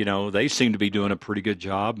 and, they seem to be doing a pretty good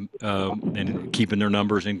job and keeping their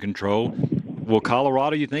numbers in control. Will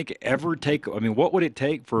Colorado, you think, ever what would it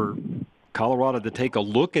take for Colorado to take a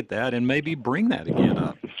look at that and maybe bring that again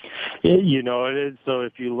up? It is. So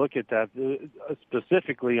if you look at that,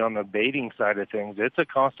 specifically on the baiting side of things, it's a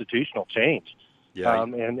constitutional change. Yeah.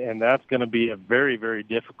 And that's going to be a very, very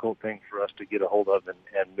difficult thing for us to get a hold of and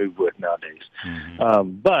move with nowadays.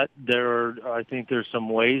 Mm-hmm. But I think there's some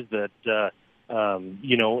ways that,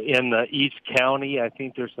 in the each county, I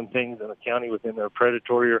think there's some things in the county within their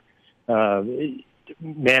predatory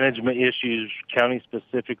management issues, county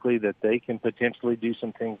specifically, that they can potentially do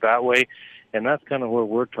some things that way. And that's kind of where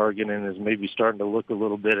we're targeting, is maybe starting to look a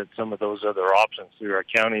little bit at some of those other options through our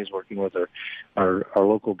counties, working with our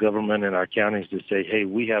local government and our counties to say, hey,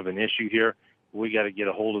 we have an issue here. We got to get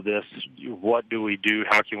a hold of this. What do we do?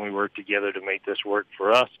 How can we work together to make this work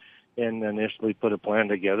for us? And initially put a plan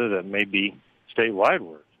together that may be statewide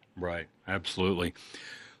work. Right. Absolutely.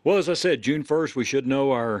 Well, as I said, June 1st, we should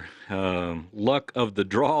know our luck of the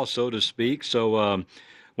draw, so to speak. So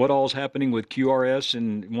what all is happening with QRS,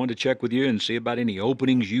 and wanted to check with you and see about any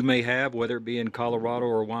openings you may have, whether it be in Colorado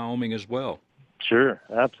or Wyoming as well. Sure,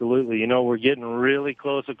 absolutely. We're getting really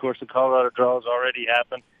close. Of course, the Colorado draw has already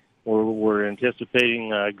happened. We're anticipating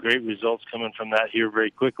great results coming from that here very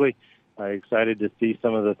quickly. I'm excited to see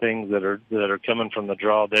some of the things that are coming from the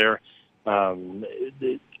draw there.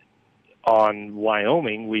 On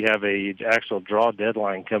Wyoming, we have a actual draw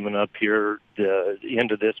deadline coming up here the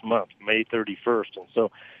end of this month, May 31st. And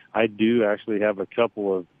so I do actually have a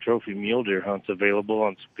couple of trophy mule deer hunts available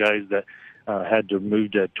on some guys that had to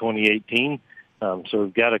move to 2018. So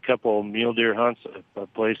we've got a couple of mule deer hunts, a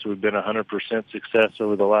place we've been 100% success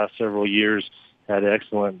over the last several years, had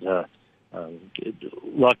excellent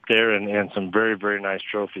luck there and some very, very nice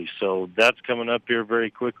trophies. So that's coming up here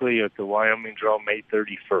very quickly at the Wyoming draw, May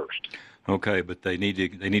 31st. Okay, but they need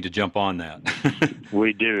to jump on that.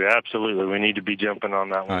 We do, absolutely. We need to be jumping on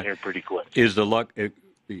that one here pretty quick. Is the luck? If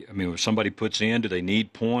somebody puts in, do they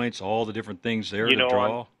need points? All the different things there to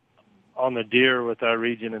draw. on the deer with our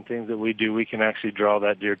region and things that we do, we can actually draw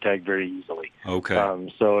that deer tag very easily. Okay.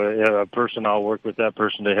 So a person, I'll work with that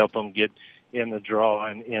person to help them get in the draw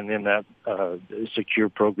and in that secure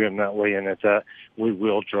program that way, and we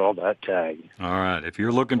will draw that tag. All right. If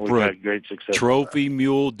you're looking for a great success trophy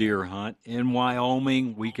mule deer hunt in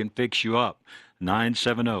Wyoming, we can fix you up.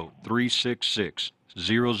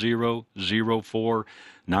 970-366-0004,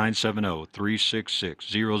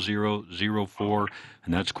 970-366-0004,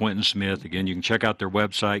 and that's Quentin Smith. Again, you can check out their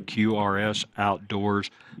website,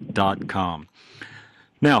 qrsoutdoors.com.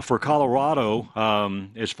 Now, for Colorado,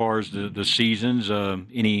 as far as the seasons,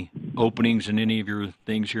 any openings in any of your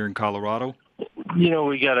things here in Colorado?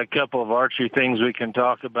 We got a couple of archery things we can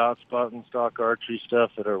talk about, spot and stock archery stuff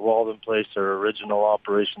at our Walden Place, our original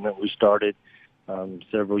operation that we started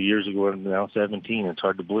several years ago, and now 17. It's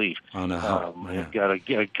hard to believe. Oh, no. We've got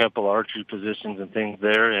a couple archery positions and things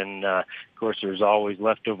there, and, of course, there's always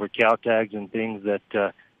leftover cow tags and things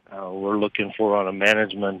that we're looking for on a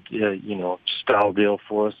management, style deal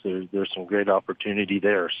for us. There's some great opportunity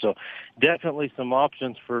there. So definitely some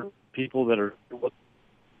options for people that are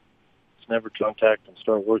never contact and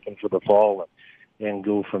start working for the fall and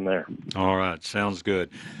go from there. All right, sounds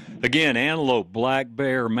good. Again, antelope, black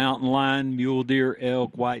bear, mountain lion, mule deer,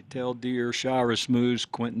 elk, white-tailed deer, Shiras moose,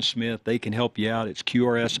 Quentin Smith, they can help you out. It's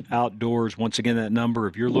QRS Outdoors. Once again, that number,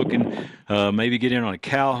 if you're looking maybe get in on a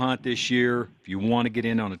cow hunt this year, if you want to get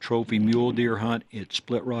in on a trophy mule deer hunt at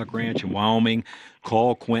Split Rock Ranch in Wyoming,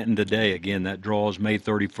 call Quentin today. Again, that draw is May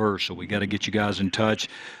 31st, so we got to get you guys in touch.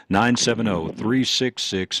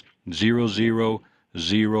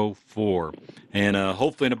 970-366-0004. And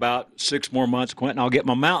hopefully in about 6 more months, Quentin, I'll get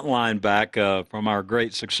my mountain lion back from our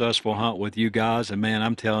great successful hunt with you guys. And, man,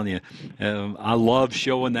 I'm telling you, I love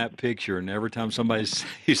showing that picture. And every time somebody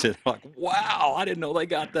sees it, like, wow, I didn't know they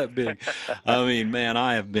got that big. I mean, man,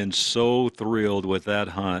 I have been so thrilled with that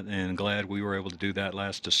hunt and glad we were able to do that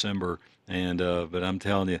last December. And but I'm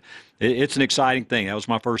telling you, it's an exciting thing. That was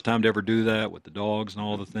my first time to ever do that with the dogs and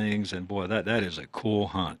all the things. And, boy, that is a cool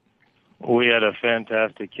hunt. We had a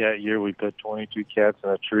fantastic cat year. We put 22 cats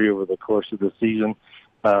in a tree over the course of the season.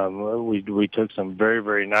 We took some very,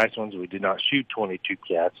 very nice ones. We did not shoot 22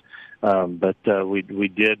 cats, but we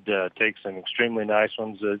did take some extremely nice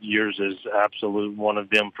ones. Yours is absolute one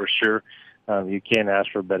of them for sure. You can't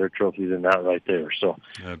ask for a better trophy than that right there. So,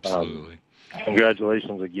 absolutely.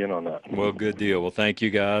 Congratulations again on that. Well, good deal. Well, thank you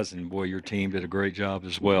guys, and boy, your team did a great job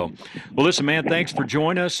as well. Well, listen, man, thanks for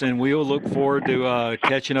joining us, and we'll look forward to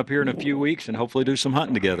catching up here in a few weeks and hopefully do some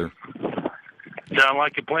hunting together. Sound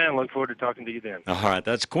like a plan. Look forward to talking to you then. All right,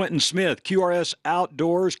 that's Quentin Smith, QRS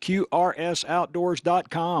Outdoors,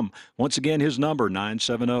 QRSOutdoors.com. Once again, his number,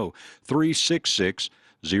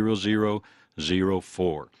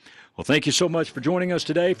 970-366-0004. Well, thank you so much for joining us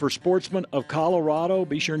today for Sportsman of Colorado.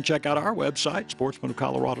 Be sure and check out our website,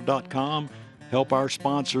 sportsmanofcolorado.com. Help our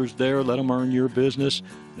sponsors there. Let them earn your business.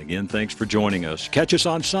 And again, thanks for joining us. Catch us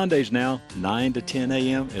on Sundays now, 9 to 10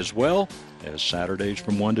 a.m., as well as Saturdays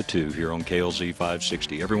from 1 to 2 here on KLZ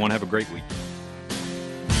 560. Everyone have a great week.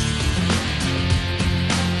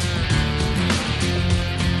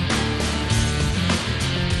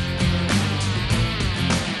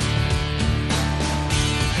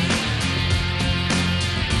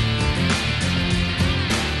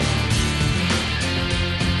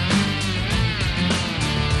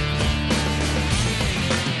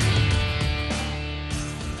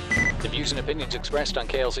 Opinions expressed on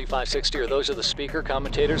KLZ 560 are those of the speaker,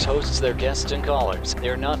 commentators, hosts, their guests, and callers. They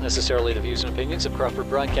are not necessarily the views and opinions of Crawford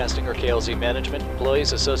Broadcasting or KLZ management,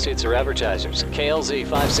 employees, associates, or advertisers. KLZ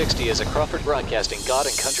 560 is a Crawford Broadcasting God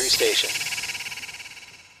and Country station.